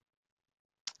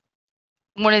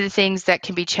one of the things that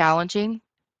can be challenging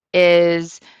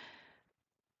is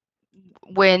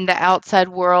when the outside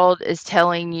world is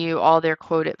telling you all their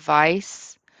quote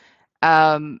advice,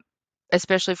 um,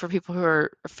 especially for people who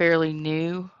are fairly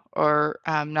new or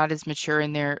not as mature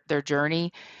in their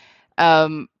journey,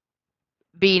 um,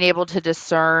 being able to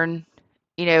discern,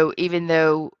 even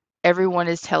though everyone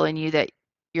is telling you that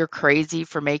you're crazy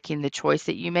for making the choice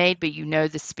that you made, but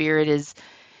the Spirit is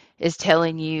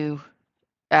telling you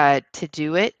to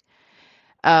do it.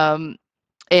 And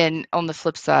on the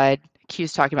flip side,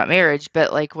 Q's talking about marriage,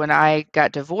 but like when I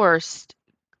got divorced,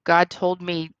 God told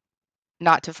me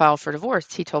not to file for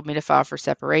divorce. He told me to file for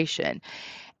separation.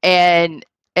 And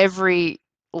every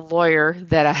lawyer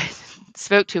that I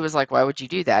spoke to was like, why would you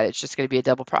do that? It's just going to be a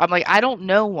double problem. I'm like, I don't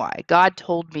know why. God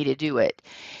told me to do it.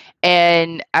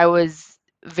 And I was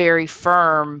very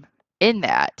firm in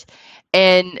that.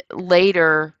 And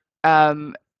later,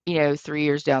 3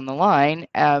 years down the line,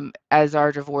 as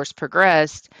our divorce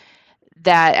progressed,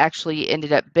 that actually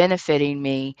ended up benefiting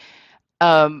me.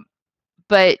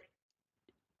 But,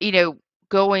 you know,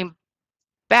 going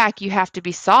back, you have to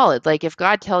be solid. Like if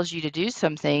God tells you to do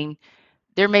something,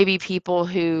 there may be people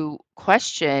who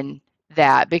question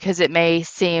that because it may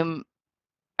seem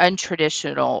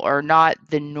untraditional or not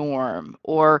the norm,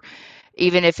 or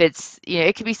even if it's,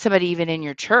 it could be somebody even in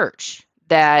your church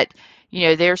that,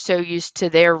 they're so used to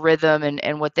their rhythm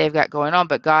and what they've got going on,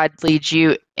 but God leads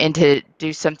you into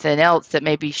do something else that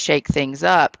maybe shake things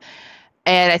up.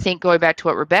 And I think going back to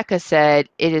what Rebecca said,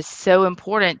 it is so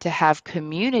important to have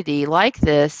community like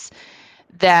this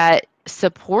that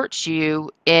supports you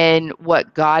in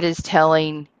what God is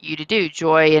telling you to do.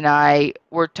 Joy and I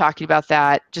were talking about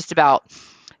that, just about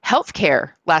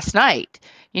healthcare last night.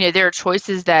 There are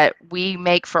choices that we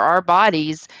make for our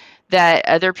bodies that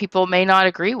other people may not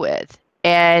agree with.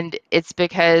 And it's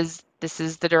because this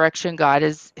is the direction God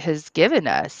has given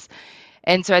us.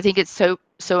 And so I think it's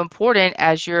so important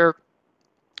as you're,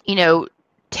 you know,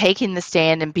 taking the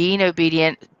stand and being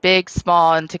obedient, big,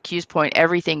 small, and to Q's point,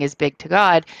 everything is big to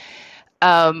God.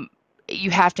 um,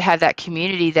 you have to have that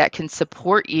community that can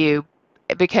support you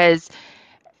because,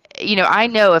 I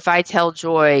know if I tell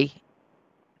Joy,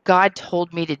 God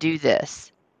told me to do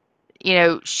this,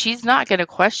 she's not going to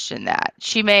question that.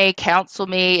 She may counsel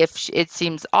me if it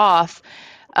seems off,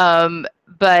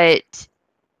 but,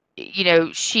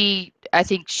 I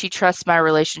think she trusts my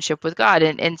relationship with God,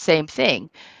 and same thing,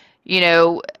 you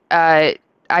know, uh,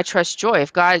 I trust Joy.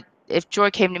 If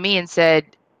Joy came to me and said,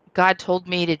 God told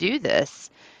me to do this,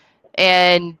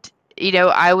 and we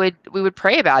would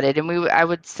pray about it, and I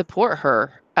would support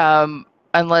her,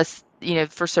 unless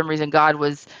for some reason God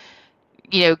was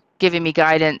giving me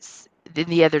guidance in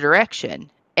the other direction.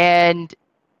 And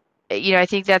I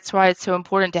think that's why it's so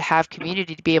important to have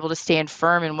community, to be able to stand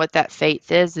firm in what that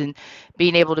faith is and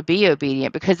being able to be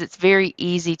obedient, because it's very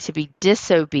easy to be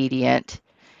disobedient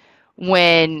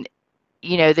when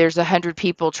there's 100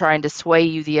 people trying to sway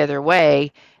you the other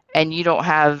way, and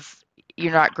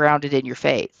you're not grounded in your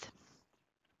faith.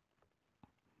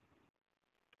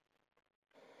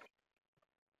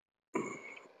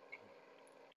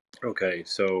 Okay,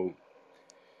 so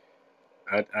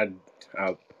I I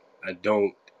I, I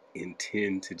don't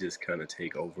intend to just kind of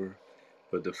take over,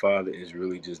 but the Father is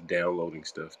really just downloading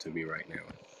stuff to me right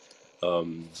now.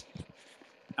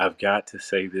 I've got to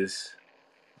say this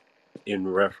in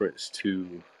reference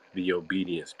to the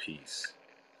obedience piece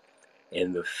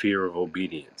and the fear of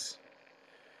obedience.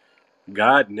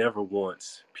 God never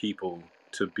wants people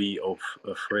to be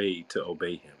afraid to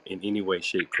obey Him in any way,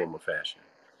 shape, form, or fashion.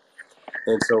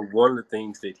 And so, one of the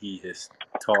things that He has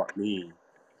taught me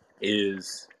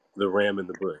is the ram in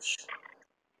the bush.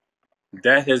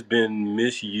 That has been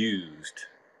misused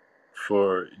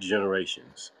for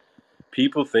generations.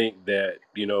 People think that,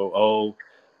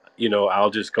 I'll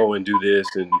just go and do this,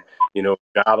 and,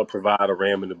 God will provide a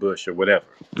ram in the bush or whatever.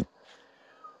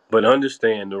 But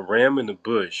understand, the ram in the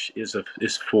bush is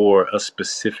for a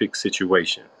specific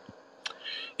situation.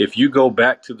 If you go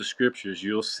back to the scriptures,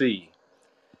 you'll see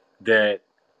that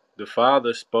the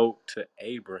Father spoke to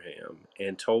Abraham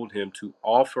and told him to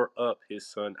offer up his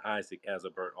son Isaac as a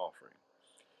burnt offering.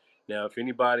 Now, if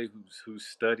anybody who's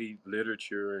studied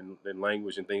literature and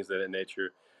language and things of that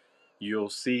nature, you'll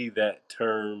see that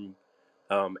term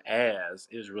as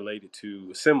is related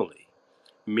to simile,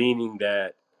 meaning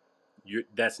that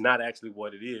that's not actually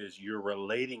what it is. You're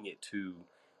relating it to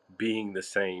being the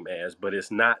same as, but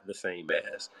it's not the same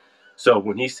as. So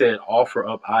when he said offer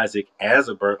up Isaac as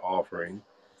a burnt offering,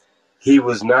 he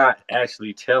was not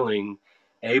actually telling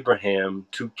Abraham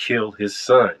to kill his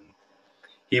son.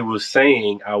 He was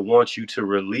saying, I want you to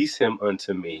release him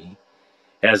unto me,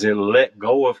 as in let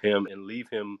go of him and leave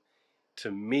him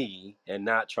to me and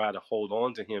not try to hold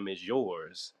on to him as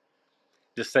yours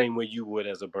the same way you would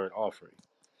as a burnt offering.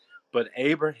 But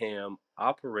Abraham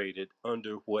operated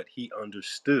under what he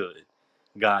understood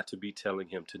God to be telling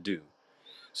him to do.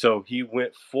 So he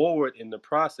went forward in the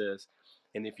process.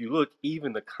 And if you look,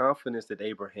 even the confidence that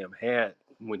Abraham had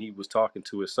when he was talking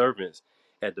to his servants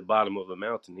at the bottom of the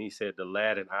mountain, he said, "The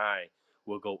lad and I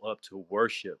will go up to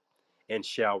worship and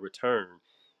shall return."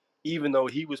 Even though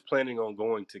he was planning on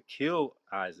going to kill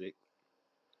Isaac,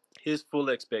 his full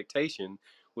expectation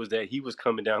was that he was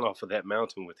coming down off of that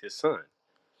mountain with his son.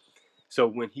 So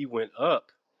when he went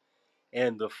up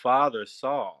and the father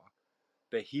saw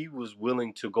that he was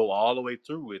willing to go all the way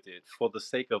through with it for the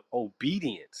sake of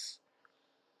obedience,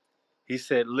 he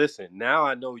said, "Listen, now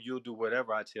I know you'll do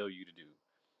whatever I tell you to do.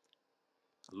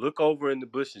 Look over in the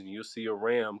bushes and you'll see a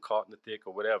ram caught in the thick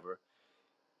or whatever.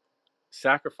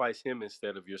 Sacrifice him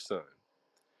instead of your son."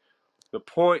 The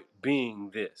point being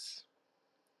this: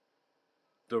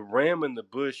 the ram in the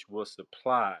bush was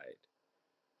supplied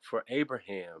for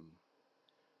Abraham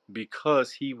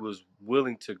because he was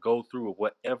willing to go through with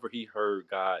whatever he heard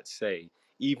God say,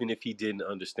 even if he didn't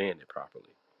understand it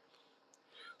properly.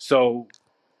 So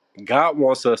God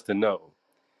wants us to know,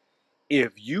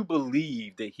 if you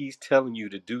believe that he's telling you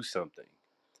to do something,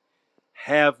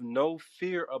 have no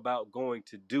fear about going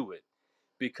to do it.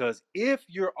 Because if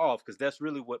you're off, because that's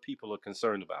really what people are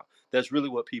concerned about, that's really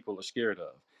what people are scared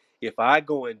of. If I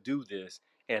go and do this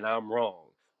and I'm wrong,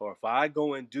 or if I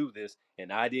go and do this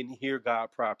and I didn't hear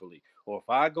God properly, or if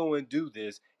I go and do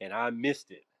this and I missed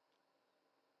it,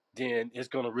 then it's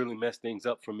going to really mess things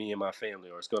up for me and my family,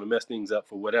 or it's going to mess things up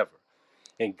for whatever.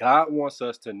 And God wants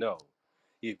us to know,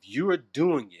 if you're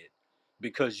doing it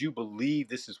because you believe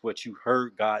this is what you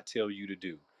heard God tell you to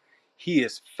do, he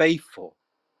is faithful.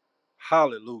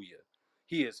 Hallelujah.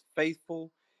 He is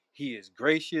faithful, he is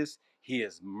gracious, he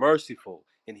is merciful,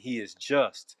 and he is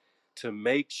just to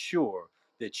make sure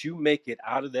that you make it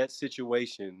out of that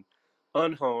situation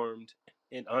unharmed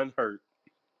and unhurt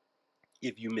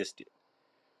if you missed it.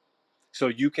 So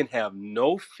you can have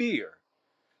no fear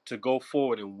to go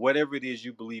forward in whatever it is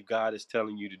you believe God is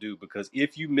telling you to do. Because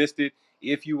if you missed it,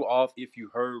 if you were off, if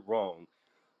you heard wrong,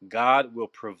 God will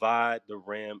provide the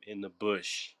ram in the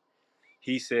bush.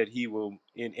 He said he will,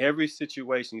 in every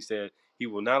situation, he said he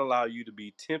will not allow you to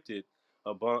be tempted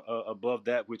above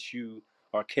that which you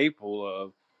are capable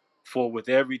of. For with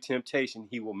every temptation,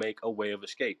 he will make a way of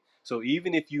escape. So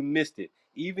even if you missed it,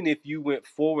 even if you went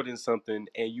forward in something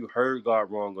and you heard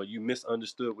God wrong or you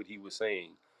misunderstood what he was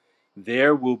saying,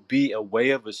 there will be a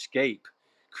way of escape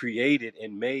created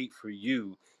and made for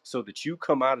you so that you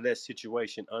come out of that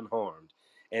situation unharmed.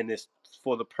 And it's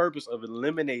for the purpose of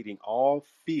eliminating all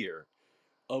fear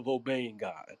of obeying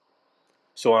God.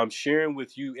 So I'm sharing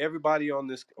with you, everybody on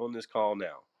this call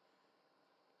now.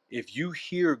 If you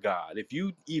hear God, if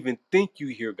you even think you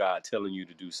hear God telling you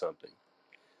to do something,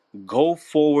 go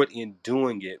forward in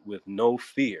doing it with no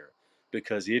fear.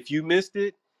 Because if you missed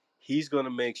it, he's going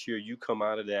to make sure you come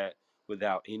out of that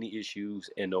without any issues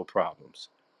and no problems.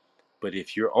 But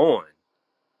if you're on,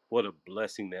 what a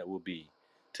blessing that will be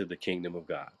to the kingdom of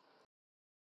God.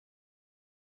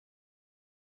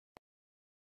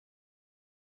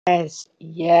 Yes,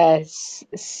 yes.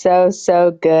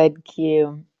 So good,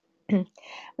 Q.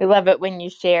 We love it when you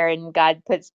share and God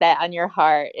puts that on your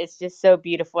heart. It's just so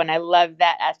beautiful. And I love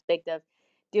that aspect of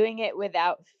doing it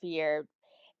without fear.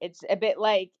 It's a bit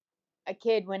like a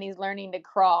kid when he's learning to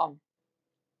crawl.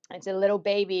 It's a little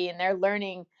baby and they're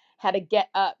learning how to get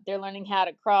up. They're learning how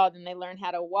to crawl, then they learn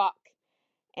how to walk,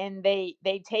 and they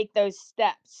take those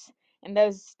steps, and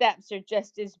those steps are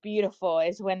just as beautiful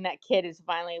as when that kid has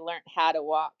finally learned how to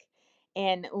walk.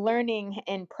 And learning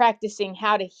and practicing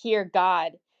how to hear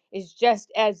God is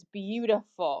just as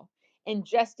beautiful and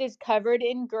just as covered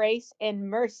in grace and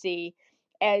mercy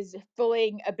as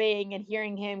fully obeying and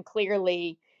hearing him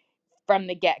clearly from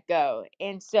the get go.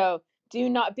 And so do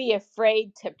not be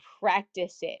afraid to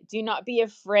practice it. Do not be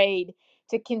afraid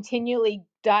to continually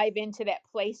dive into that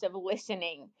place of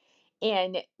listening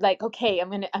and like, okay, I'm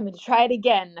going to try it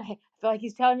again. I feel like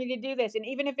he's telling me to do this. And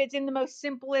even if it's in the most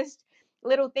simplest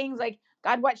little things like,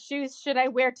 God, what shoes should I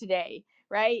wear today?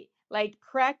 Right? Like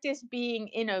practice being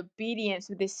in obedience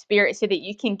with the spirit so that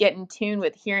you can get in tune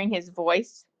with hearing his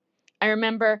voice. I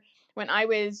remember when I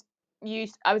was a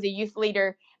youth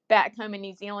leader back home in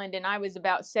New Zealand, and I was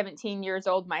about 17 years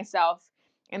old myself,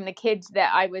 and the kids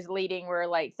that I was leading were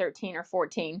like 13 or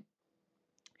 14.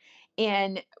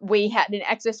 And we had an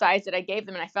exercise that I gave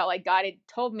them, and I felt like God had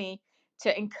told me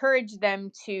to encourage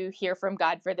them to hear from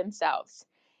God for themselves.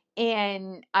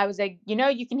 And I was like,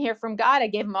 you can hear from God. I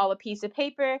gave them all a piece of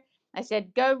paper, I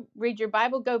said, go read your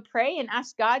Bible, go pray, and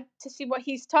ask God to see what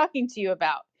he's talking to you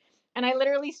about. And I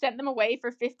literally sent them away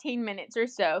for 15 minutes or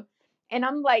so. And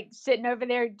I'm like sitting over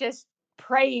there just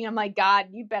praying. I'm like, God,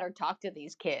 you better talk to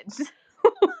these kids.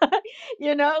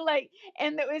 Like,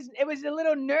 and it was a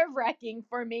little nerve-wracking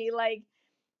for me. Like,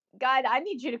 God, I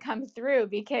need you to come through,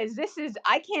 because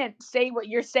I can't say what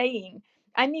you're saying.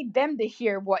 I need them to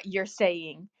hear what you're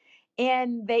saying.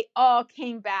 And they all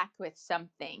came back with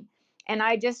something. And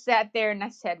I just sat there and I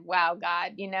said, wow,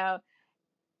 God,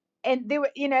 and there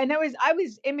were, and I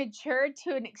was immature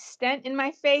to an extent in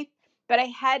my faith, but I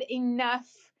had enough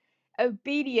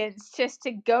obedience just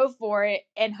to go for it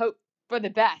and hope for the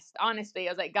best. Honestly,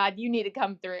 I was like, God, you need to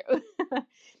come through.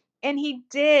 And he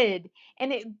did.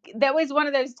 And that was one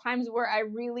of those times where I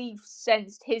really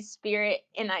sensed his spirit,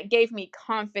 and it gave me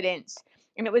confidence.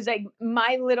 And it was like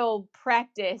my little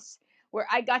practice where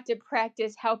I got to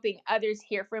practice helping others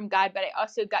hear from God, but I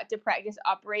also got to practice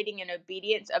operating in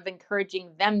obedience of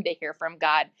encouraging them to hear from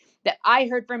God, that I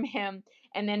heard from him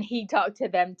and then he talked to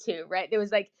them too, right? There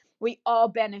was like, we all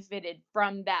benefited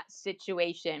from that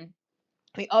situation.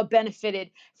 We all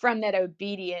benefited from that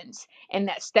obedience and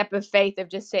that step of faith of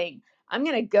just saying, I'm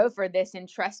going to go for this and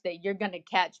trust that you're going to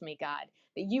catch me, God,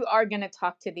 that you are going to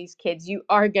talk to these kids. You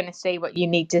are going to say what you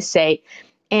need to say.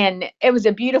 And it was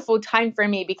a beautiful time for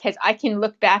me, because I can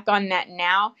look back on that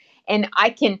now and I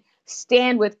can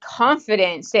stand with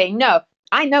confidence saying, no,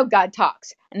 I know God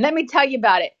talks. And let me tell you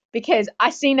about it, because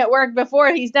I've seen it work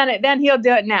before. He's done it then, he'll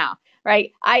do it now.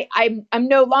 Right. I'm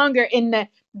no longer in the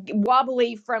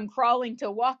wobbly from crawling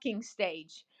to walking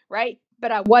stage, right?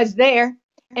 But I was there.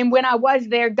 And when I was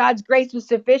there, God's grace was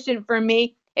sufficient for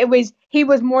me. He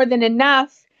was more than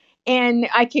enough. And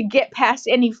I could get past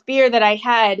any fear that I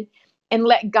had and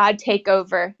let God take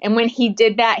over. And when he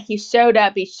did that, he showed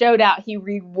up, he showed out, he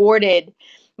rewarded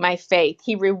my faith,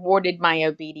 he rewarded my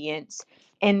obedience.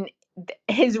 And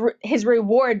his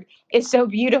reward is so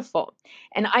beautiful.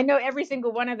 And I know every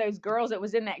single one of those girls that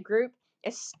was in that group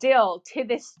is still to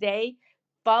this day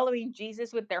following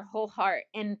Jesus with their whole heart.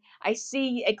 And I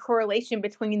see a correlation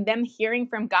between them hearing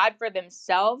from God for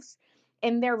themselves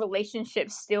and their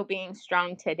relationships still being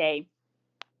strong today.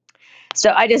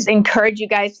 So I just encourage you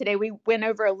guys today. We went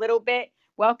over a little bit.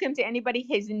 Welcome to anybody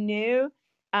who's new.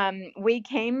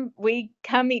 We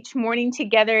come each morning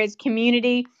together as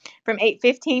community from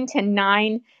 8:15 to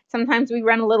 9. Sometimes we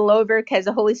run a little over because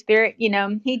the Holy Spirit,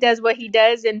 he does what he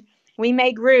does, and we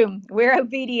make room. We're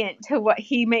obedient to what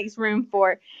he makes room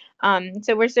for.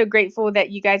 So we're so grateful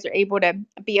that you guys are able to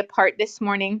be a part this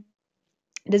morning.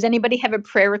 Does anybody have a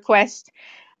prayer request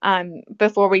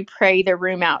before we pray the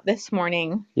room out this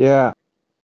morning? Yeah.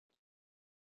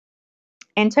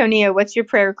 Antonio, what's your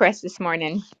prayer request this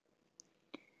morning?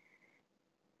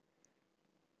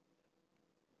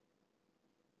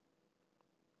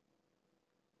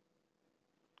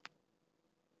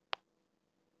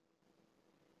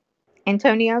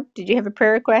 Antonio, did you have a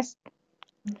prayer request?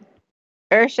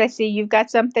 Ursh, I see you've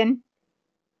got something.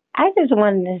 I just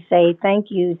wanted to say thank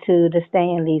you to the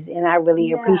Stanleys, and I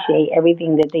really appreciate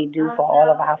everything that they do for all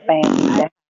of our families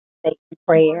that take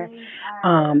prayer.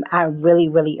 I really,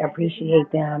 really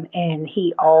appreciate them, and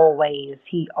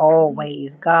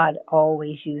God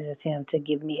always uses him to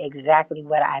give me exactly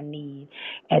what I need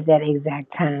at that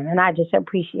exact time, and I just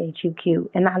appreciate you, Q,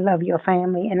 and I love your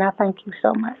family, and I thank you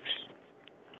so much.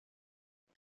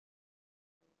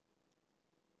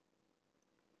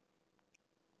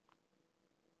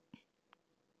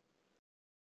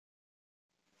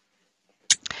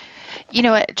 You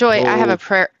know what, Joy, I have a Oh,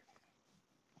 prayer.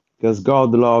 because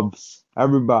God loves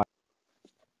everybody.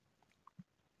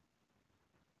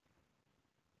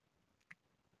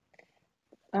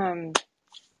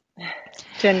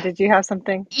 Jen, did you have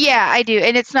something? Yeah, I do,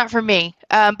 and it's not for me.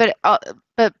 But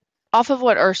off of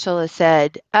what Ursula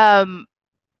said, Q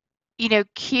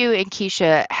and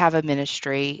Keisha have a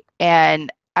ministry,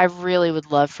 and I really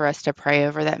would love for us to pray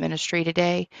over that ministry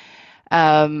today,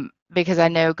 because I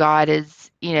know God is,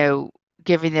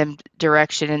 giving them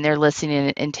direction and they're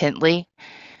listening intently.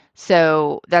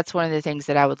 So that's one of the things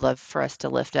that I would love for us to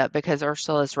lift up, because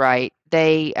Ursula's right.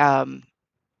 They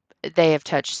have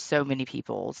touched so many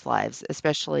people's lives,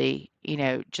 especially,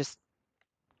 just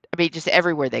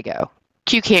everywhere they go.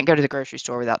 Q can't go to the grocery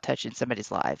store without touching somebody's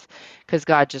life, because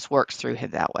God just works through him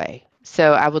that way.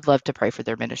 So I would love to pray for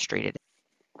their ministry today.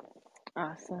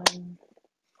 Awesome.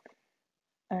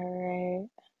 All right.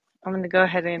 I'm going to go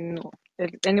ahead and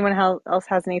if anyone else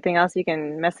has anything else, you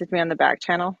can message me on the back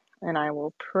channel and I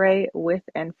will pray with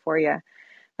and for you.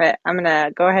 But I'm going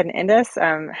to go ahead and end us.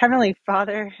 Heavenly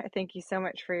Father, I thank you so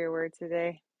much for your word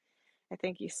today. I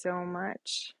thank you so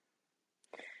much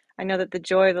I know that the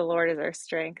joy of the Lord is our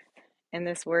strength. And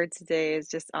this word today is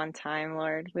just on time,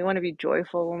 Lord. We want to be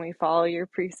joyful when we follow your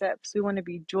precepts. We want to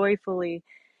be joyfully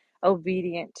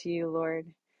obedient to you, Lord.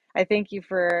 I thank you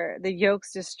for the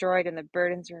yokes destroyed and the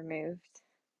burdens removed.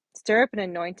 Stir up an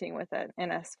anointing with it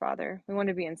in us, Father. We want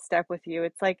to be in step with you.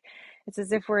 It's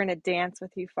as if we're in a dance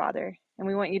with you, Father. And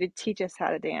we want you to teach us how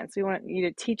to dance. We want you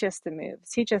to teach us the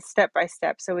moves. Teach us step by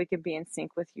step so we can be in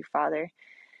sync with you, Father.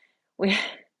 We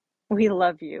we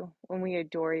love you and we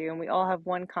adore you. And we all have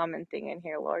one common thing in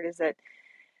here, Lord, is that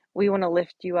we want to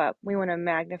lift you up. We want to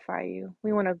magnify you.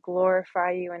 We want to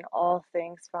glorify you in all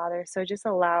things, Father. So just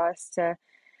allow us to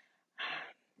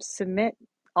submit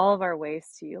all of our ways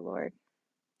to you, Lord.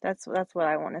 That's what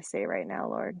I want to say right now,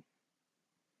 Lord.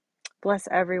 Bless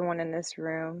everyone in this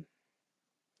room.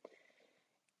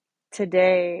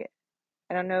 Today,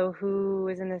 I don't know who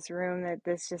is in this room that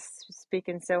this just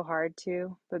speaking so hard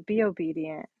to, but be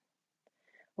obedient.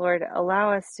 Lord,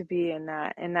 allow us to be in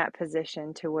that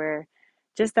position to where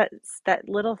just that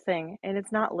little thing, and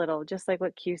it's not little, just like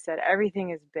what Q said,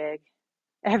 everything is big.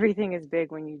 Everything is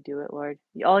big when you do it, Lord.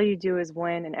 All you do is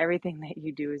win, and everything that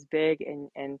you do is big,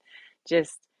 and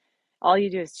just all you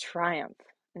do is triumph.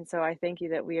 And so I thank you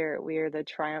that we are the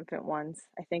triumphant ones.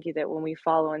 I thank you that when we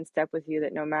follow in step with you,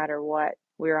 that no matter what,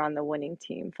 we're on the winning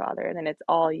team, Father. And then it's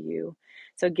all you.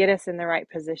 So get us in the right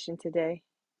position today.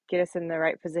 Get us in the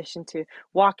right position to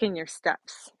walk in your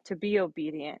steps, to be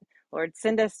obedient. Lord,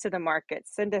 send us to the market,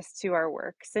 send us to our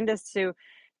work, send us to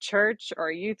church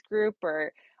or youth group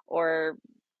or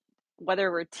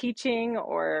whether we're teaching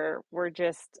or we're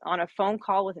just on a phone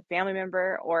call with a family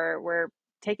member or we're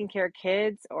taking care of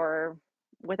kids or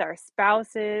with our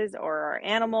spouses or our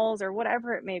animals or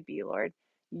whatever it may be, Lord,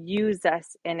 use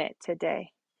us in it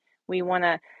today. We want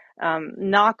to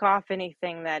knock off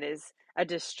anything that is a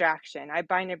distraction. I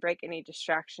bind and break any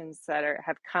distractions that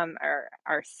have come or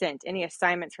are sent. Any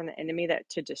assignments from the enemy that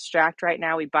to distract right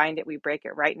now, we bind it, we break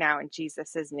it right now in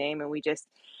Jesus' name, and we just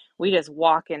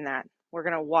walk in that. We're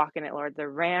gonna walk in it, Lord, the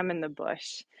ram in the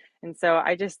bush. And so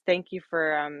I just thank you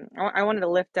for. I wanted to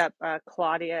lift up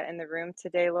Claudia in the room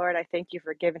today, Lord. I thank you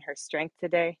for giving her strength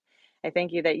today. I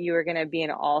thank you that you are going to be in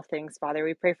all things, Father.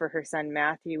 We pray for her son,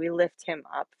 Matthew. We lift him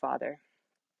up, Father.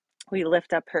 We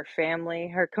lift up her family,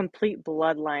 her complete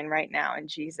bloodline right now in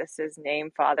Jesus'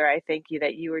 name, Father. I thank you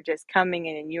that you are just coming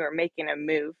in and you are making a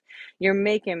move. You're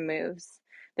making moves.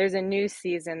 There's a new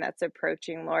season that's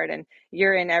approaching, Lord, and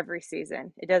you're in every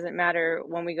season. It doesn't matter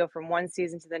when we go from one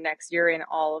season to the next, you're in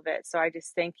all of it. So I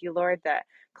just thank you, Lord, that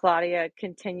Claudia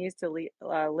continues to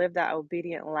live that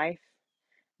obedient life,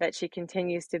 that she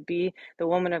continues to be the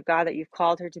woman of God that you've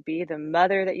called her to be, the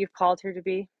mother that you've called her to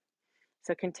be.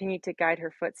 So continue to guide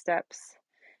her footsteps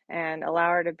and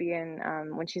allow her to be in,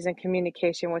 when she's in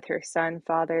communication with her son,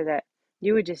 Father, that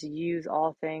you would just use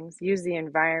all things, use the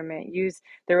environment, use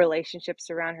the relationships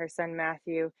around her son,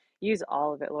 Matthew, use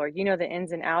all of it, Lord. You know the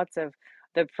ins and outs of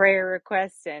the prayer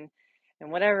requests and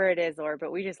whatever it is, Lord,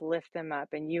 but we just lift them up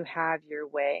and you have your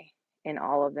way in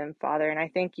all of them, Father. And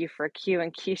I thank you for Q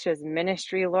and Keisha's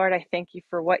ministry, Lord. I thank you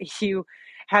for what you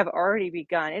have already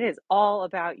begun. It is all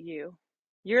about you.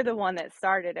 You're the one that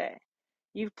started it.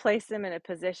 You've placed them in a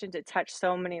position to touch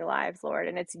so many lives, Lord,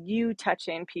 and it's you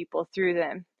touching people through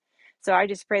them. So I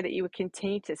just pray that you would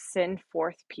continue to send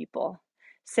forth people.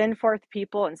 Send forth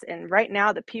people. And right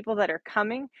now, the people that are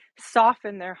coming,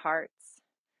 soften their hearts.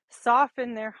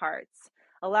 Soften their hearts.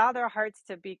 Allow their hearts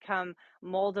to become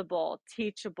moldable,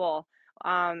 teachable.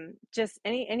 Just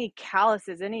any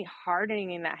calluses, any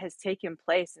hardening that has taken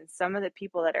place, and some of the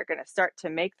people that are going to start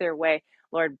to make their way,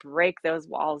 Lord, break those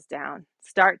walls down.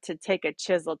 Start to take a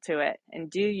chisel to it and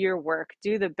do your work.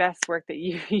 Do the best work that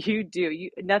you do.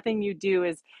 Nothing you do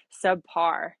is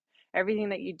subpar. Everything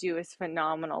that you do is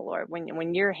phenomenal, Lord.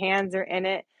 When your hands are in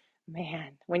it,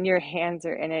 man, when your hands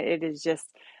are in it, it is just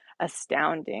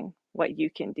astounding what you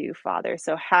can do, Father.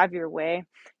 So have your way.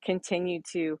 Continue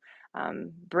to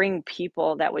bring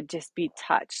people that would just be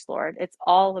touched, Lord. It's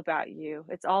all about you.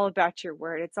 It's all about your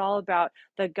word. It's all about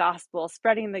the gospel,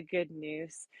 spreading the good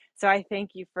news. So I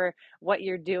thank you for what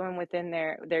you're doing within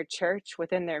their church,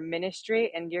 within their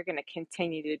ministry, and you're going to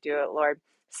continue to do it, Lord.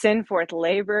 Send forth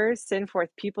laborers, send forth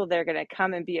people that are going to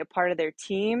come and be a part of their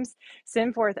teams,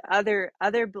 send forth other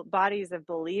bodies of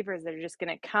believers that are just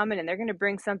going to come in and they're going to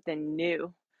bring something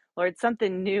new, Lord,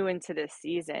 something new into this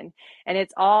season. And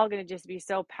it's all going to just be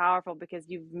so powerful because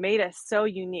you've made us so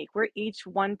unique. We're each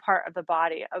one part of the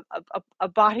body, a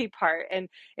body part, and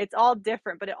it's all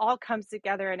different, but it all comes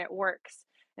together and it works.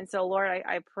 And so, Lord,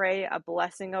 I pray a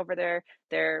blessing over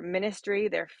their ministry,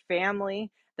 their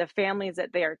family, the families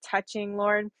that they are touching,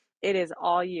 Lord. it is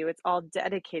all you. It's all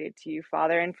dedicated to you,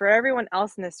 Father. And for everyone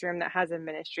else in this room that has a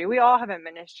ministry, we all have a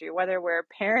ministry, whether we're a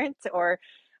parent or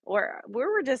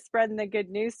we're just spreading the good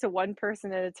news to one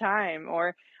person at a time,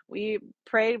 or we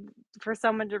prayed for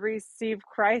someone to receive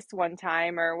Christ one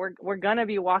time, or we're gonna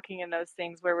be walking in those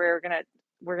things where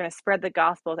we're gonna spread the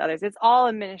gospel to others. It's all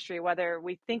a ministry, whether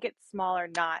we think it's small or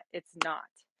not. It's not.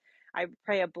 I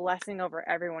pray a blessing over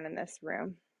everyone in this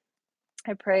room.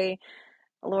 I pray,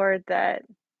 Lord, that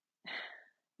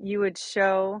you would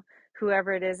show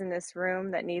whoever it is in this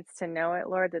room that needs to know it,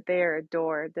 Lord, that they are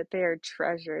adored, that they are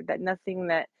treasured, that nothing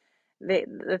that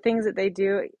the things that they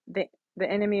do, the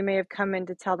enemy may have come in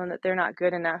to tell them that they're not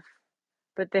good enough,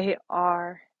 but they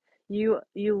are. You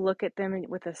look at them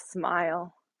with a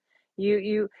smile.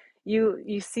 You you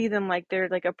you see them like they're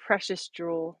like a precious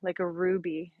jewel, like a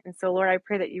ruby. And so, Lord, I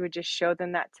pray that you would just show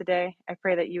them that today. I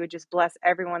pray that you would just bless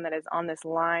everyone that is on this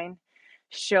line.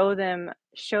 Show them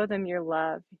your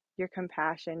love, your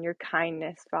compassion, your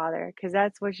kindness, Father, because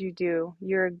that's what you do.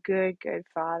 You're a good, good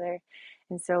Father.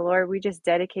 And so, Lord, we just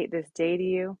dedicate this day to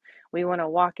you. We want to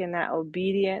walk in that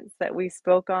obedience that we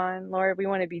spoke on, Lord. We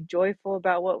want to be joyful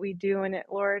about what we do in it,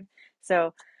 Lord.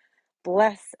 So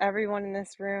bless everyone in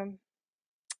this room.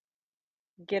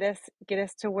 Get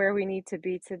us to where we need to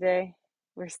be today.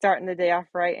 We're starting the day off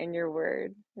right in your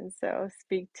word. And so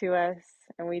speak to us,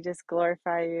 and we just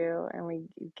glorify you, and we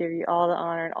give you all the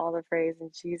honor and all the praise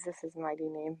in Jesus' mighty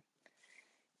name.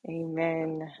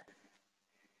 Amen.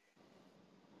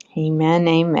 Amen.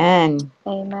 Amen.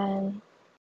 Amen.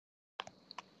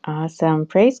 Awesome.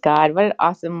 Praise God. What an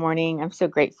awesome morning. I'm so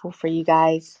grateful for you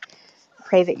guys.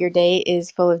 Pray that your day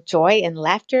is full of joy and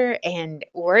laughter and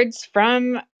words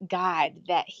from God,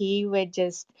 that He would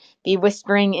just be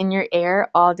whispering in your ear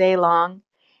all day long,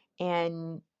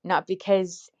 and not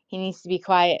because He needs to be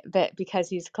quiet, but because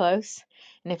He's close.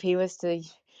 And if He was to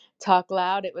talk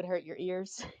loud, it would hurt your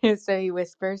ears. So He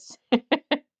whispers.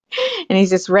 And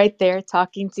He's just right there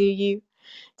talking to you,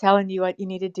 telling you what you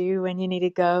need to do, when you need to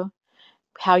go,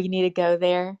 how you need to go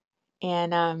there.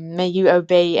 And may you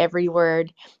obey every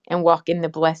word and walk in the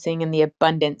blessing and the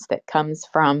abundance that comes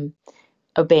from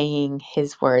obeying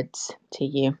His words to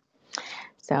you.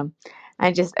 So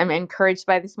I'm encouraged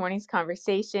by this morning's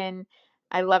conversation.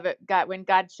 I love it, God, when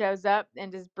God shows up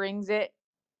and just brings it.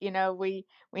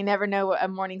 We never know what a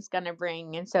morning's gonna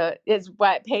bring, and so it's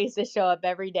what pays to show up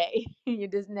every day. You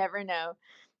just never know.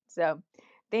 So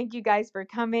thank you guys for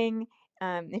coming.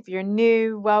 If you're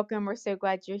new, welcome. We're so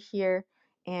glad you're here,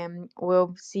 and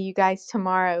we'll see you guys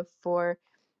tomorrow for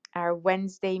our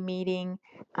Wednesday meeting.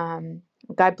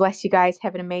 God bless you guys.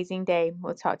 Have an amazing day.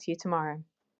 We'll talk to you tomorrow.